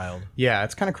wild. Yeah,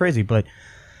 it's kind of crazy, but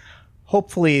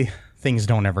hopefully things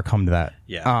don't ever come to that.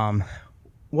 Yeah.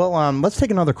 Let's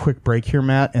take another quick break here,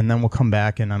 Matt, and then we'll come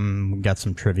back, and we've got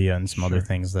some trivia and some other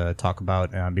things to talk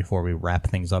about before we wrap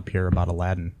things up here about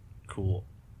Aladdin. Cool.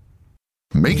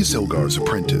 Magus Elgar's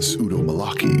apprentice, Udo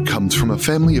Malaki, comes from a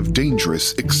family of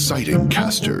dangerous, exciting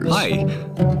casters. Hi,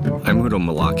 I'm Udo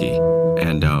Malaki,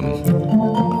 and,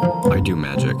 I do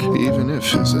magic. Even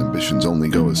if his ambitions only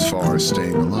go as far as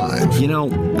staying alive.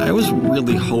 I was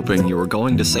really hoping you were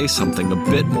going to say something a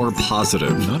bit more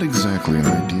positive. Not exactly an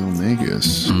ideal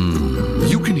Magus.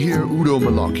 You can hear Udo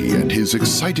Malaki and his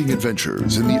exciting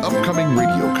adventures in the upcoming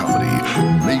radio comedy,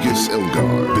 Magus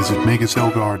Elgar. Visit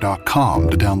MagusElgar.com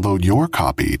to download your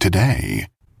copy today.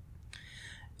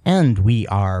 And we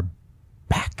are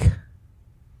back.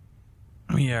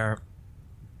 We are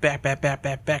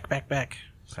back.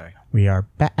 Sorry. We are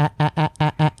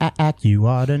back. You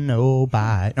ought to know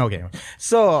by. Okay.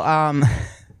 So,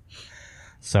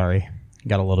 sorry.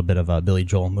 Got a little bit of a Billy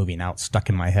Joel moving out stuck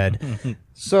in my head.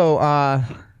 So, I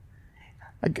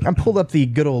pulled up the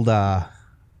good old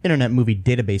Internet Movie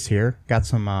Database here. Got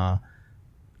some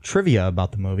trivia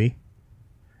about the movie.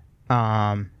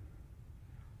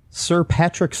 Sir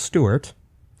Patrick Stewart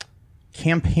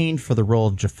campaigned for the role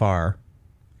of Jafar.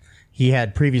 He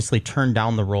had previously turned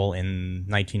down the role in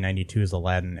 1992's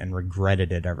Aladdin and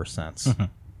regretted it ever since.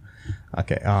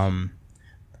 Okay.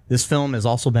 This film has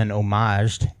also been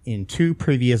homaged in 2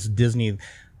 previous Disney.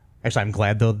 Actually, I'm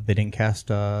glad though that they didn't cast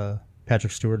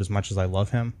Patrick Stewart. As much as I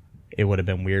love him, it would have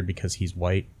been weird because he's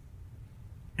white.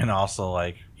 And also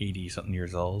like 80 something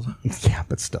years old. Yeah,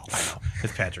 but still,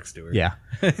 It's Patrick Stewart. yeah.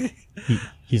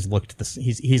 He's looked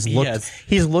he's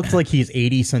looked like he's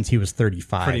 80 since he was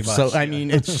 35. Pretty much. So I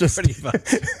mean, it's just Pretty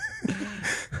much.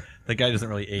 The guy doesn't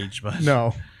really age much.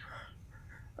 no.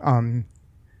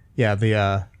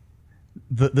 Yeah.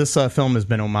 This film has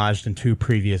been homaged in 2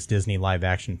 previous Disney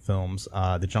live-action films.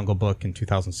 The Jungle Book in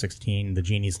 2016. The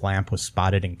Genie's Lamp was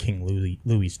spotted in King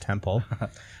Louis's Temple.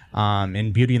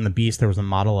 In Beauty and the Beast, there was a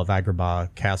model of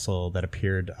Agrabah Castle that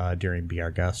appeared during Be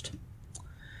Our Guest.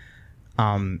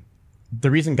 The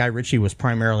reason Guy Ritchie was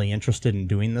primarily interested in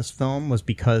doing this film was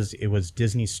because it was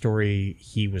Disney's story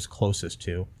he was closest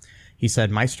to. He said,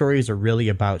 "My stories are really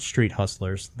about street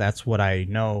hustlers. That's what I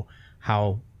know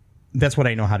how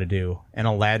to do. And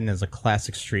Aladdin is a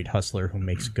classic street hustler who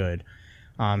makes good."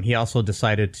 He also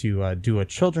decided to do a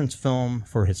children's film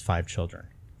for his 5 children.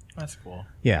 That's cool.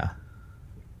 Yeah.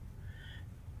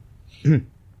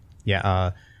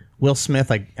 Yeah. Will Smith,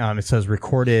 it says,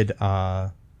 recorded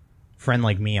Friend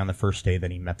Like Me on the first day that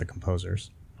he met the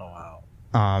composers. Oh, wow.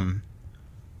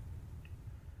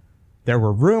 There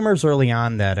were rumors early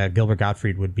on that Gilbert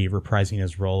Gottfried would be reprising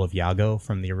his role of Iago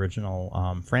from the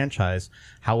original franchise.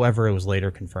 However, it was later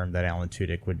confirmed that Alan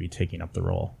Tudyk would be taking up the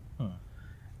role.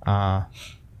 The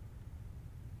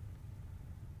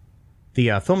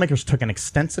filmmakers took an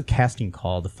extensive casting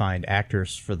call to find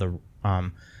actors for the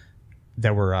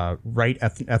that were right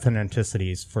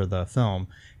ethnicities for the film,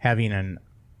 having an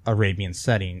Arabian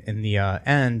setting. In the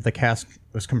end, the cast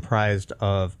was comprised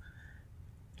of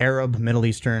Arab, Middle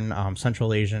Eastern,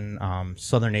 Central Asian,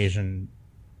 Southern Asian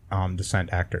descent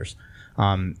actors.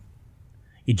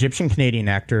 Egyptian-Canadian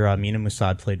actor Mina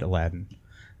Mossad played Aladdin.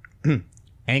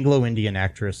 Anglo-Indian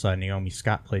actress Naomi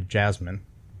Scott played Jasmine.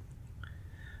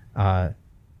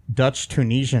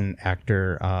 Dutch-Tunisian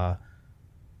actor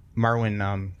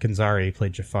Marwan Ganzari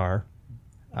played Jafar.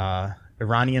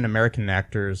 Iranian-American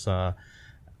actors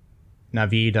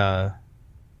Navid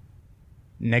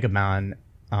Negaban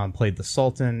played the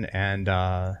Sultan, and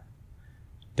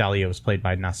Dahlia was played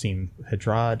by Nassim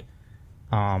Hadrad.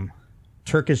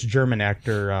 Turkish-German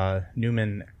actor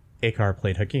Numan Akar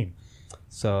played Hakim.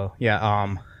 So,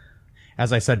 yeah,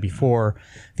 as I said before,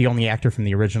 the only actor from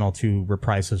the original to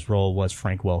reprise his role was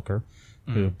Frank Welker,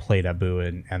 who played Abu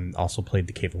and also played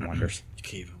the Cave of Wonders.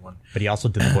 Cave of Wonders. But he also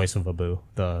did the voice of Abu,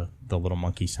 the little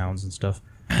monkey sounds and stuff.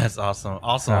 That's awesome.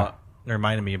 Also, it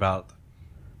reminded me about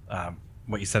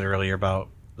what you said earlier about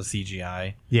the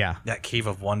CGI. Yeah. That Cave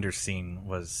of Wonders scene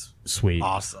was Sweet.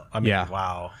 awesome. I mean, Yeah.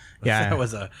 wow. Yeah. That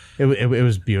was It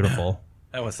was beautiful.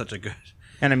 that was such a good.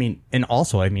 And I'm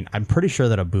pretty sure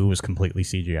that Abu was completely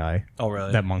CGI. Oh,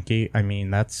 really? That monkey. I mean,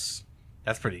 that's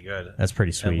That's pretty good.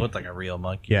 pretty sweet. It looked like a real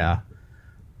monkey. Yeah.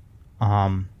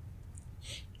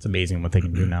 It's amazing what they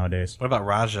can do nowadays. What about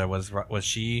Raja? Was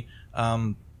she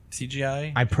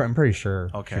CGI? I'm pretty sure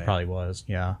Okay. she probably was.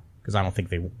 Yeah. Because I don't think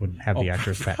they would have the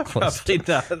actors that close. Probably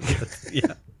not.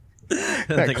 Yeah.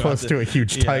 That close to a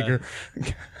huge tiger.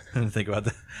 Didn't think about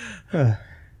that.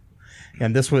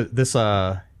 And this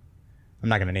I'm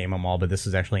not going to name them all, but this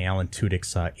is actually Alan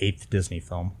Tudyk's 8th Disney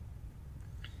film.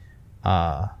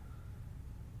 At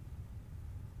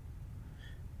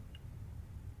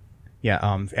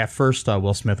first,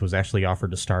 Will Smith was actually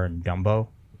offered to star in Dumbo,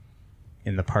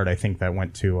 in the part I think that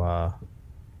went to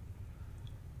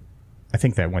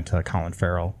Colin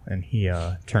Farrell, and he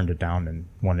turned it down and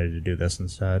wanted to do this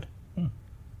instead.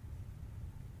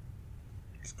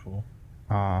 That's cool.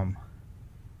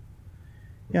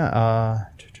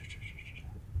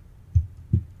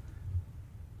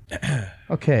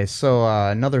 Okay, so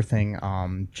another thing,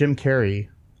 Jim Carrey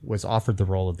was offered the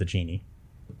role of the genie.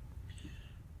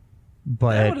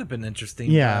 But That would have been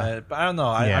interesting. Yeah. But I don't know.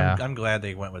 I'm glad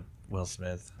they went with Will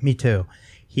Smith. Me too.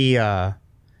 He,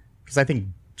 because I think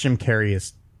Jim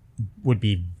Carrey would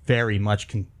be very much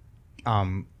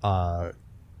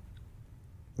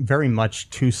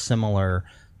too similar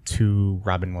to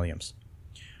Robin Williams.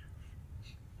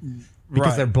 Because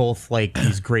Right. they're both like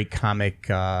these great comic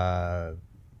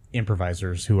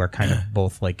improvisers who are kind of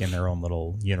both like in their own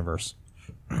little universe.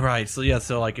 Right. So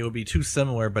like it would be too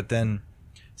similar, but then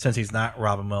since he's not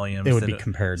Robin Williams, It would be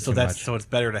compared So too that's much. so it's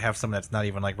better to have someone that's not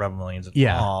even like Robin Williams at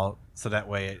Yeah. all. So that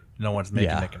way no one's making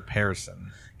Yeah. a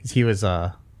comparison. Because he was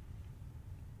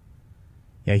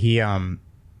he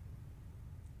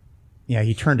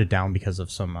turned it down because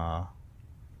of some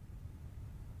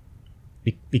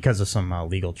because of some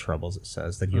legal troubles, it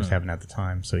says, that he was having at the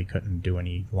time, so he couldn't do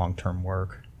any long-term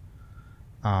work.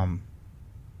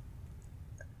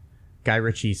 Guy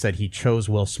Ritchie said he chose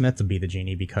Will Smith to be the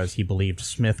genie because he believed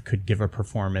Smith could give a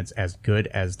performance as good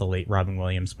as the late Robin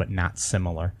Williams, but not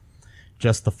similar.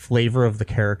 Just the flavor of the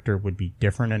character would be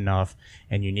different enough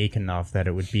and unique enough that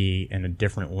it would be in a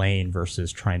different lane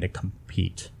versus trying to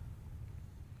compete.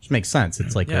 Which makes sense.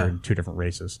 It's like they're in two different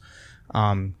races.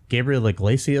 Gabriel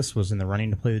Iglesias was in the running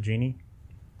to play the genie.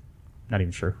 Not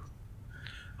even sure.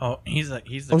 Oh, he's the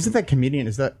isn't that comedian?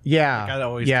 Is that the guy that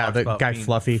always talks the about guy being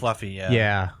Fluffy. Fluffy, yeah.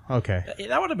 Yeah. Okay.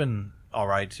 That would have been all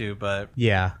right too, but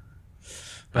Yeah.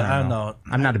 but I don't know.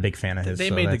 I'm not a big fan of his. They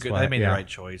so made that's the why- the right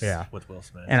choice with Will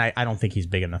Smith. And I don't think he's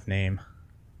big enough name.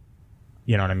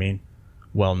 You know what I mean?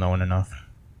 Well known enough.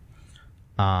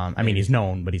 I mean, he's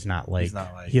known, but he's not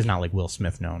like Will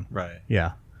Smith known. Right.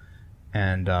 Yeah.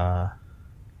 And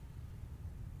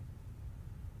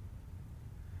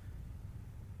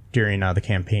during the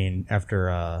campaign,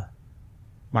 after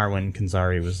Marwan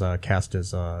Kenzari was cast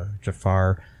as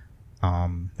Jafar,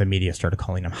 the media started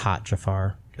calling him Hot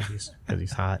Jafar because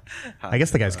he's hot. I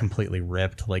guess the guy's completely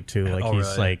ripped, like too. Like he's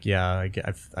really? like, yeah.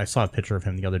 I saw a picture of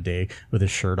him the other day with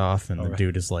his shirt off, and the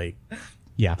dude is like,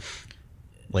 yeah,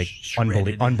 like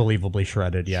unbelievably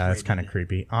shredded. Yeah, it's kind of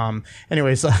creepy.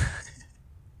 Anyways,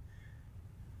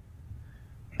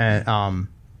 and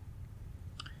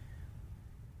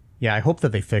yeah, I hope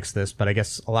that they fix this, but I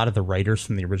guess a lot of the writers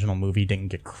from the original movie didn't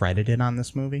get credited on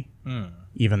this movie,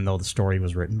 even though the story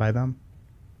was written by them.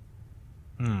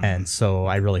 And so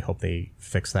I really hope they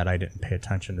fix that. I didn't pay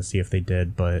attention to see if they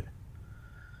did, but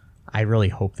I really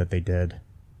hope that they did.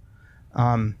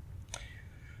 Why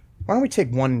don't we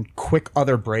take one quick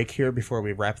other break here before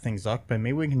we wrap things up, and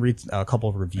maybe we can read a couple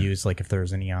of reviews, like if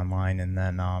there's any online, and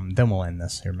then we'll end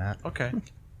this here, Matt. Okay.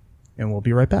 And we'll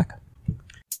be right back.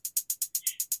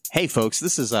 Hey, folks,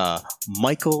 this is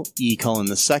Michael E. Cullen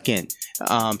II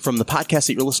from the podcast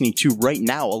that you're listening to right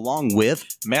now, along with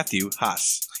Matthew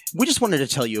Haas. We just wanted to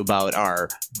tell you about our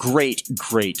great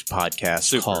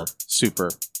podcast called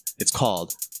Super. It's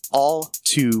called All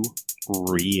Too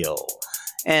Real.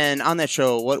 And on that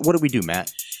show, what do we do,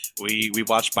 Matt? We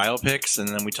watch biopics, and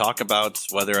then we talk about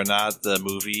whether or not the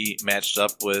movie matched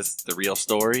up with the real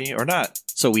story or not.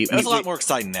 So It was a lot more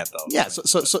exciting than that, though. Yeah,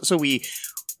 so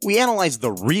we analyze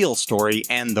the real story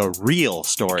and the real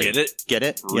story. Get it? Get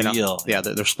it? Real. Yeah,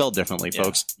 they're spelled differently,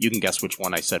 folks. You can guess which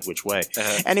one I said which way.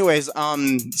 Uh-huh. Anyways,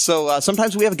 so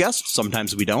sometimes we have guests,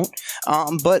 sometimes we don't.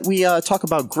 But we talk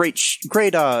about great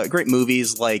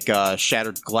movies like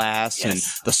Shattered Glass and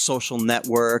The Social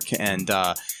Network and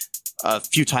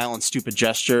Futile and Stupid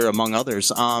Gesture, among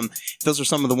others. Those are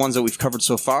some of the ones that we've covered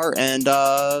so far, and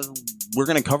we're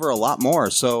going to cover a lot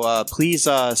more. So please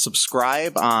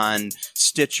subscribe on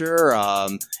Stitcher,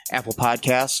 Apple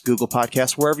Podcasts, Google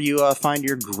Podcasts, wherever you find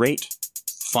your great,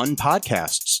 fun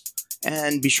podcasts.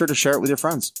 And be sure to share it with your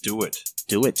friends. Do it.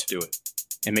 Do it. Do it.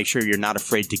 And make sure you're not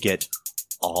afraid to get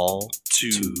all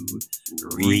too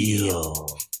real.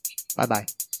 Bye-bye.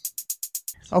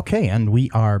 Okay, and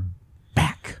we are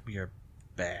back. We are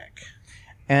back.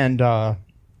 And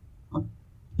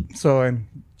so I'm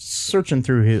searching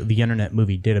through the Internet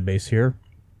Movie Database here,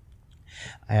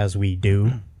 as we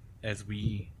do. As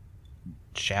we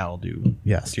shall do.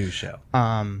 Yes. Do shall.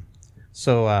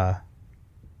 So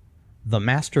The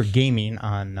Master Gaming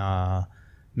on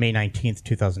May 19th,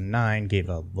 2009 gave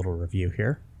a little review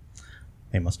here.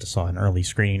 They must have saw an early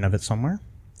screening of it somewhere.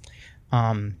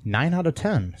 9 out of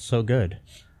 10. So good.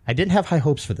 I didn't have high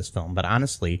hopes for this film, but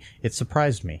honestly, it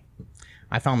surprised me.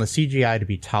 I found the CGI to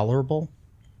be tolerable.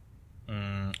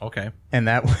 Okay. And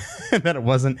that it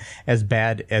wasn't as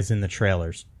bad as in the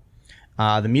trailers.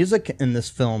 The music in this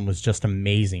film was just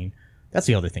amazing. That's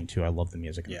the other thing, too. I love the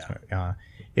music in this movie.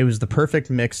 It was the perfect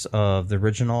mix of the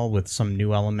original with some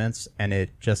new elements, and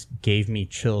it just gave me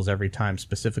chills every time,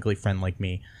 specifically Friend Like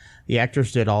Me. The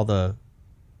actors did a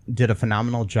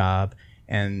phenomenal job,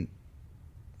 and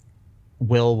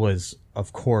Will was,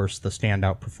 of course, the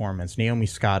standout performance. Naomi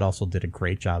Scott also did a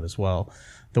great job as well.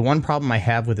 The one problem I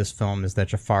have with this film is that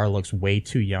Jafar looks way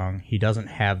too young. He doesn't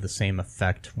have the same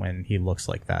effect when he looks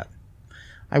like that.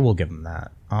 I will give him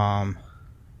that.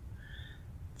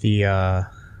 Here's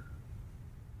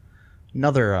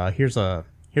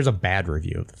a bad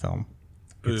review of the film.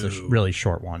 It's a really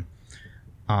short one.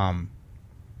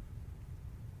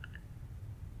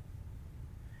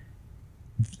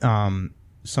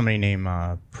 Somebody named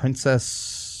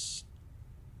Princess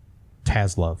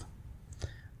Taslov.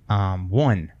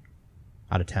 1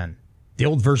 out of 10. The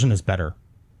old version is better.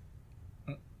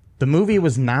 The movie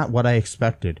was not what I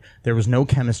expected. There was no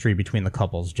chemistry between the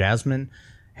couples. Jasmine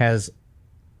has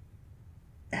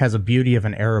a beauty of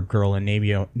an Arab girl, and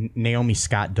Naomi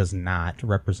Scott does not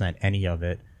represent any of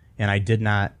it. And I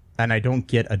don't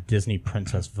get a Disney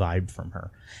princess vibe from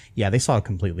her. Yeah, they saw a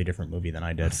completely different movie than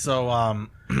I did. So,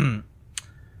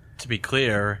 to be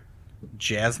clear,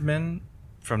 Jasmine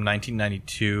from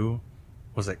 1992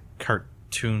 was a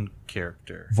cartoon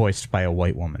character. Voiced by a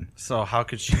white woman. So how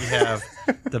could she have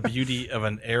the beauty of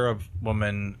an Arab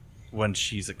woman when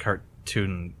she's a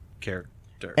cartoon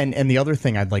character? And the other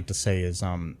thing I'd like to say is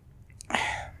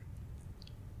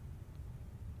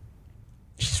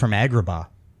she's from Agrabah.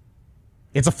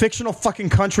 It's a fictional fucking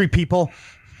country, people.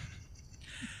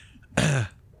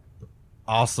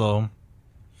 Also,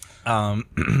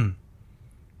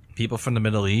 people from the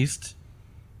Middle East,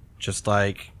 just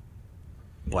like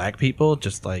black people,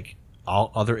 just like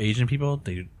all other Asian people,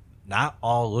 they do not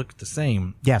all look the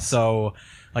same. Yes. So,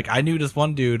 like, I knew this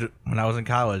one dude when I was in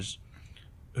college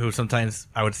who sometimes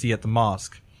I would see at the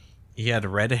mosque. He had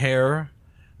red hair.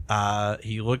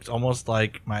 He looked almost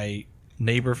like my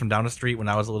neighbor from down the street when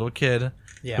I was a little kid,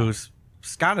 who's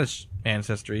Scottish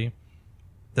ancestry.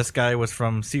 This guy was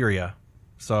from Syria.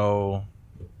 So,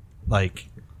 like,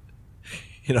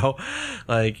 you know,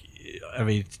 like, I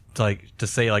mean, like, to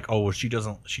say like, oh, she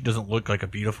doesn't look like a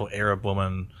beautiful Arab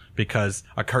woman because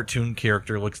a cartoon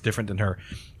character looks different than her.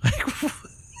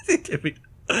 Like,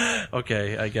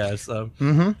 okay, I guess.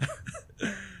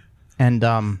 And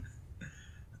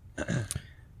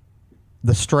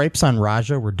the stripes on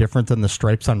Raja were different than the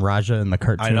stripes on Raja in the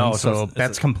cartoon. I know, so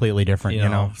that's completely different. You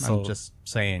know, so I'm just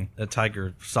saying. The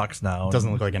tiger sucks now. It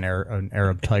doesn't look like an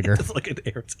Arab tiger. It doesn't look like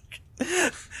an Arab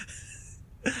tiger.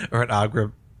 Or an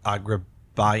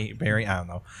Agrabarian. I don't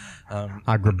know.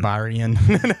 Agrabarian.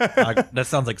 That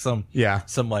sounds like some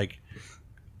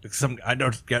I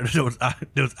know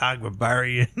those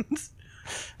Agrabarians.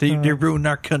 They ruined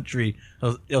our country.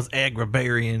 Those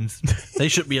Agrabarians. They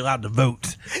shouldn't be allowed to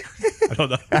vote. I don't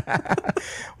know.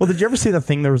 Well, did you ever see the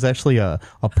thing? There was actually a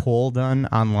poll done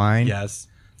online. Yes.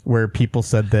 Where people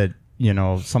said that, you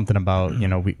know, something about, you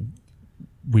know,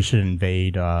 we should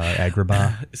invade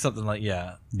Agrabah. Something like,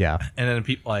 yeah. Yeah. And then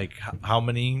people like, how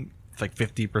many? It's like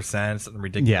 50%, something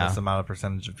ridiculous amount of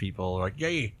percentage of people are like,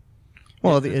 yay.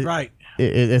 Well, right.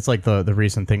 It's like the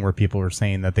recent thing where people were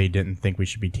saying that they didn't think we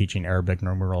should be teaching Arabic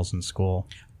numerals in school.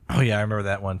 Oh, yeah, I remember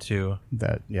that one, too.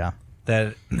 That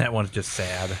one's just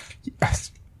sad.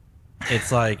 Yes.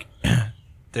 It's like, I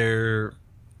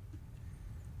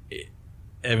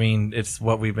mean, it's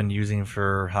what we've been using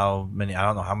for how many, I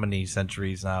don't know how many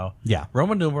centuries now. Yeah.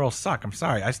 Roman numerals suck. I'm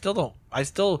sorry. I still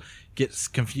get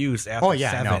confused after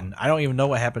 7. I don't even know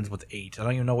what happens with 8. I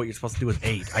don't even know what you're supposed to do with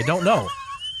 8. I don't know.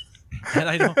 And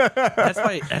I don't.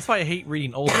 That's why I hate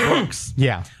reading old books.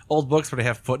 Yeah, old books where they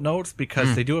have footnotes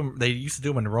because they do them. They used to do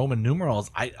them in Roman numerals.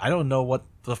 I don't know what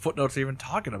the footnotes are even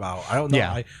talking about. I don't know.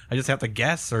 Yeah. I just have to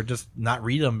guess or just not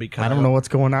read them because I don't know what's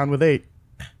going on with 8.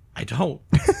 I don't.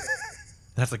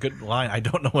 That's a good line. I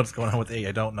don't know what's going on with 8.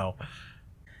 I don't know.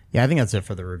 Yeah, I think that's it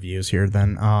for the reviews here.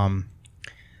 Then,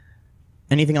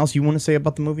 anything else you want to say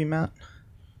about the movie, Matt?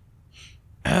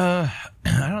 I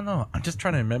don't know. I'm just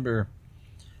trying to remember.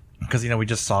 Because, you know, we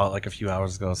just saw it like a few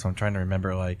hours ago, so I'm trying to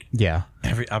remember, like... Yeah.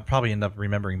 I'll probably end up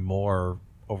remembering more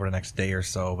over the next day or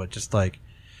so, but just, like...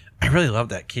 I really love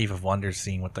that Cave of Wonders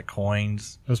scene with the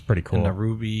coins. It was pretty cool. And the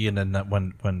ruby, and then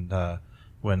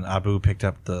when Abu picked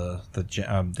up the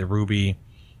ruby,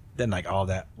 then, like, all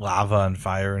that lava and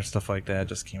fire and stuff like that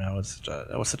just came out.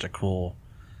 That was such a cool...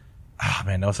 Ah,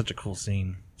 man, that was such a cool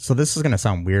scene. So this is going to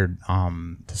sound weird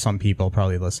to some people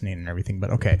probably listening and everything, but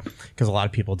okay, because a lot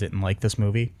of people didn't like this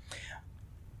movie.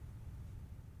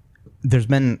 There's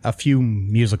been a few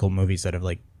musical movies that have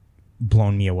like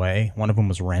blown me away. One of them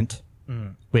was Rent,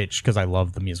 which, because I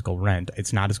love the musical Rent,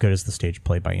 it's not as good as the stage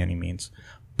play by any means.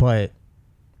 But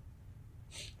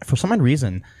for some odd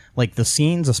reason, like the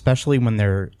scenes, especially when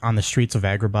they're on the streets of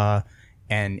Agrabah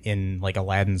and in like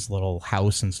Aladdin's little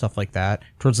house and stuff like that,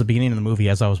 towards the beginning of the movie,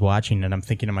 as I was watching it, I'm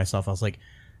thinking to myself, I was like,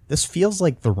 this feels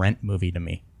like the Rent movie to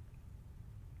me.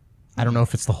 I don't know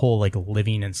if it's the whole like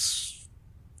living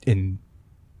in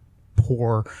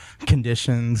poor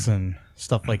conditions and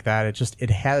stuff like that. It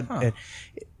had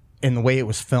in the way it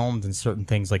was filmed and certain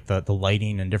things like the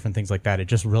lighting and different things like that. It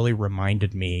just really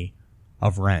reminded me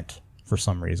of Rent for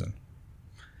some reason,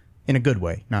 in a good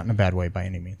way, not in a bad way by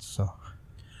any means. So.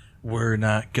 We're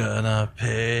not gonna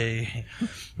pay.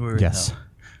 We're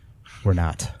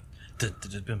not.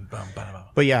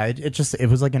 But yeah, it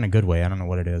was like in a good way. I don't know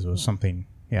what it is. It was something.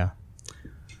 Yeah.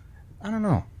 I don't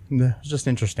know. It's just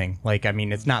interesting. Like, I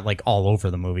mean, it's not like all over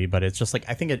the movie, but it's just like,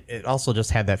 I think it also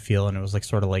just had that feel, and it was like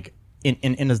sort of like in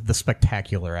the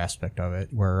spectacular aspect of it,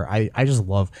 where I just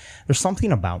love, there's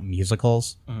something about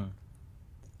musicals.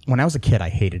 When I was a kid, I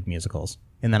hated musicals.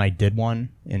 And then I did one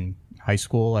in high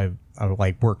school. I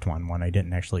like worked on one. I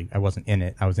wasn't in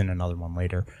it. I was in another one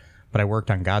later. But I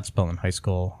worked on Godspell in high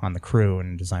school on the crew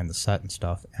and designed the set and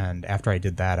stuff. And after I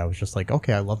did that, I was just like,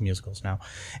 okay, I love musicals now.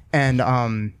 And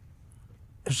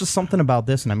there's just something about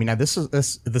this. And I mean, this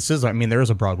is. I mean, there is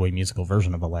a Broadway musical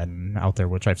version of Aladdin out there,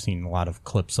 which I've seen a lot of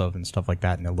clips of and stuff like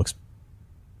that, and it looks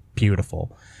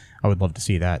beautiful. I would love to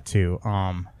see that too.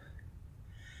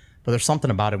 But there's something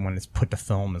about it when it's put to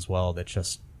film as well that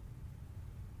just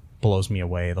blows me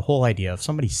away. The whole idea of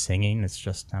somebody singing, it's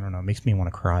just, I don't know, it makes me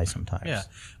want to cry sometimes. Yeah.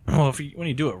 Well, when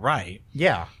you do it right.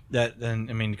 Yeah. Then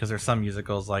I mean, because there's some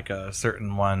musicals, like a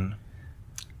certain one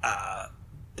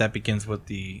that begins with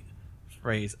the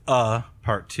phrase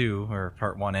part 2 or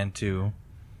part 1 and 2.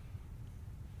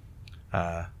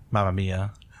 Mamma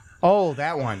Mia. Oh,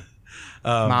 that one.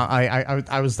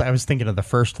 I was thinking of the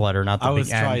first letter, not the end.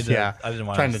 I didn't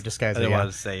want to disguise it. I didn't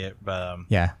want to say it, but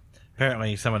yeah.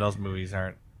 Apparently, some of those movies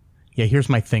aren't. Yeah, here's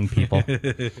my thing, people.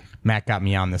 Matt got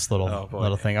me on this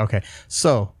little thing. Okay,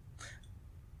 so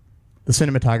the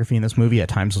cinematography in this movie at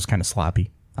times was kind of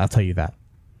sloppy. I'll tell you that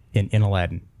in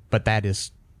Aladdin, but that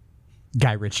is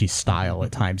Guy Ritchie's style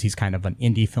at times. He's kind of an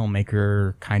indie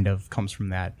filmmaker, kind of comes from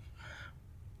that.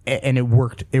 And it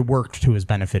worked to his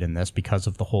benefit in this because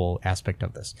of the whole aspect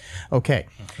of this. Okay.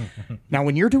 Now,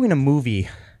 when you're doing a movie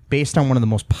based on one of the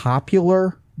most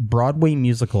popular Broadway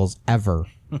musicals ever,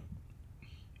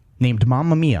 named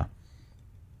Mamma Mia,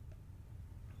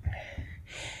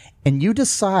 and you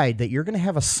decide that you're going to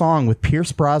have a song with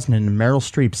Pierce Brosnan and Meryl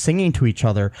Streep singing to each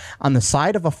other on the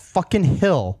side of a fucking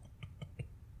hill,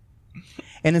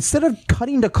 and instead of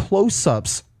cutting to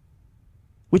close-ups,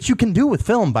 which you can do with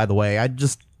film, by the way, I'm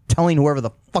just telling whoever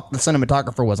the fuck the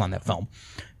cinematographer was on that film.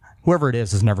 Whoever it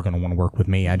is never going to want to work with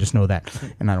me. I just know that,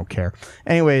 and I don't care.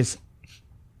 Anyways,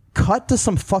 cut to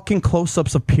some fucking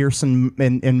close-ups of Pierce and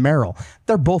Meryl.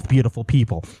 They're both beautiful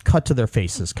people. Cut to their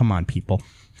faces. Come on, people.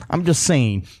 I'm just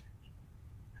saying,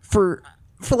 for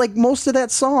like most of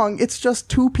that song, it's just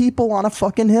two people on a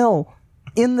fucking hill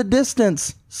in the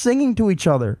distance singing to each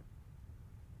other.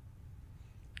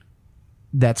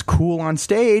 That's cool on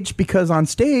stage, because on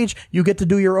stage you get to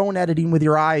do your own editing with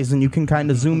your eyes, and you can kind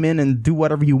of zoom in and do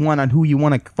whatever you want on who you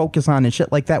want to focus on and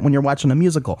shit like that when you're watching a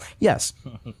musical. Yes.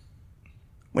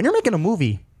 When you're making a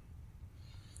movie,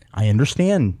 I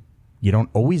understand you don't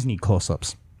always need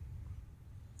close-ups.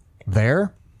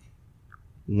 There,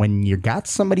 when you got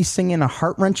somebody singing a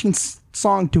heart-wrenching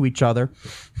song to each other,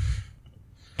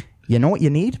 you know what you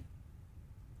need?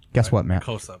 Guess what, Matt?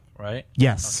 Close-up, right?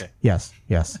 Yes. Okay.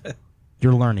 Yes.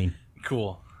 You're learning.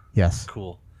 Cool. Yes.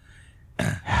 Cool.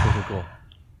 Cool.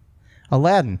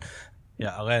 Aladdin.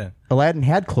 Yeah, Aladdin. Aladdin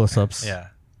had close-ups. Yeah.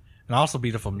 And also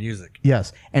beautiful music.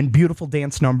 Yes. And beautiful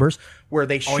dance numbers where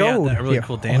they showed... that really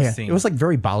cool dance scene. It was like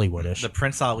very Bollywood-ish. The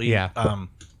Prince Ali. Yeah.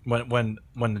 When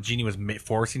the genie was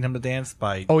forcing him to dance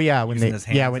by when his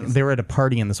hands when they were at a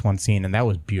party in this one scene, and that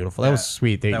was beautiful. That was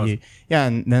sweet.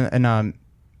 And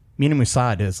Mina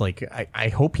Musad is like, I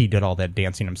hope he did all that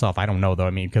dancing himself. I don't know though.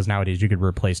 I mean, because nowadays you could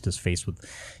replace his face with,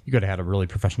 you could have had a really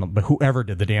professional, but whoever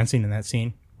did the dancing in that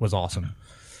scene was awesome.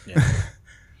 Yeah.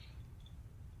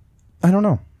 I don't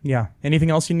know. Yeah.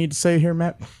 Anything else you need to say here,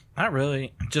 Matt? Not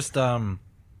really. Just what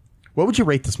would you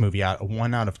rate this movie out?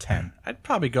 1 out of 10? I'd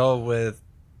probably go with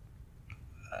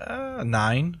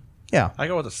 9. Yeah. I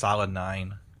go with a solid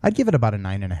 9. I'd give it about a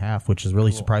 9.5, which is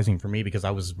really surprising for me because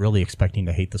I was really expecting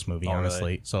to hate this movie, honestly.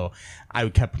 Really? So I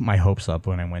kept my hopes up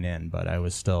when I went in, but I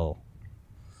was still...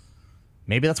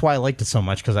 Maybe that's why I liked it so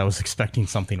much, because I was expecting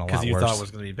something a lot worse. Because you thought it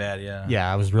was going to be bad, yeah.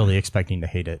 Yeah, I was really expecting to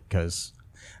hate it, because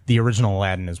the original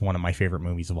Aladdin is one of my favorite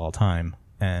movies of all time.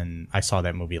 And I saw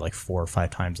that movie like 4 or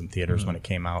 5 times in theaters when it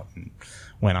came out, and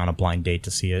went on a blind date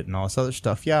to see it and all this other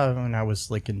stuff. Yeah, when I was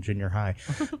like in junior high.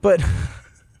 But...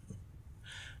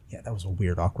 Yeah, that was a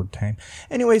weird, awkward time.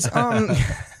 Anyways,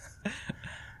 yeah,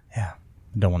 I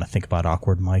don't want to think about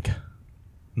awkward, Mike.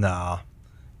 No.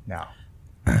 I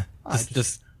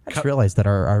just realized that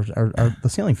our the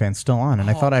ceiling fan's still on, and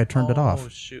I thought I had turned it off. Oh,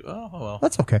 shoot. Oh, well.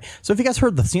 That's okay. So if you guys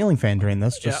heard the ceiling fan during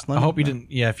this, just I hope you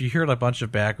didn't. Yeah, if you heard a bunch of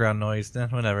background noise, then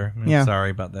whatever. I'm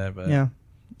sorry about that. But yeah,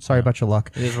 sorry about your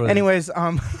luck. Anyways,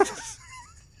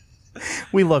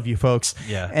 we love you, folks.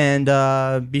 Yeah.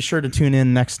 And be sure to tune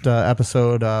in next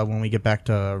episode when we get back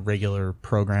to regular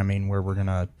programming, where we're going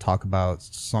to talk about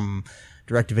some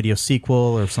direct-to-video sequel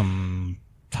or some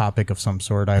topic of some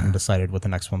sort. I haven't decided what the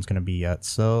next one's going to be yet.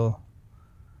 So,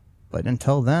 but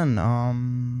until then,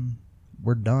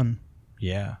 we're done.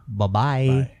 Yeah. Bye-bye.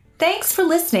 Bye. Thanks for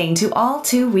listening to All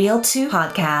Too Real 2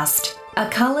 podcast, a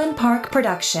Cullen Park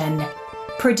production.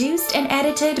 Produced and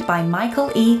edited by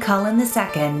Michael E. Cullen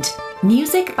II.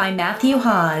 Music by Matthew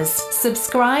Hawes.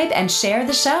 Subscribe and share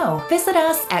the show. Visit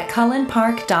us at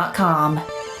cullenpark.com.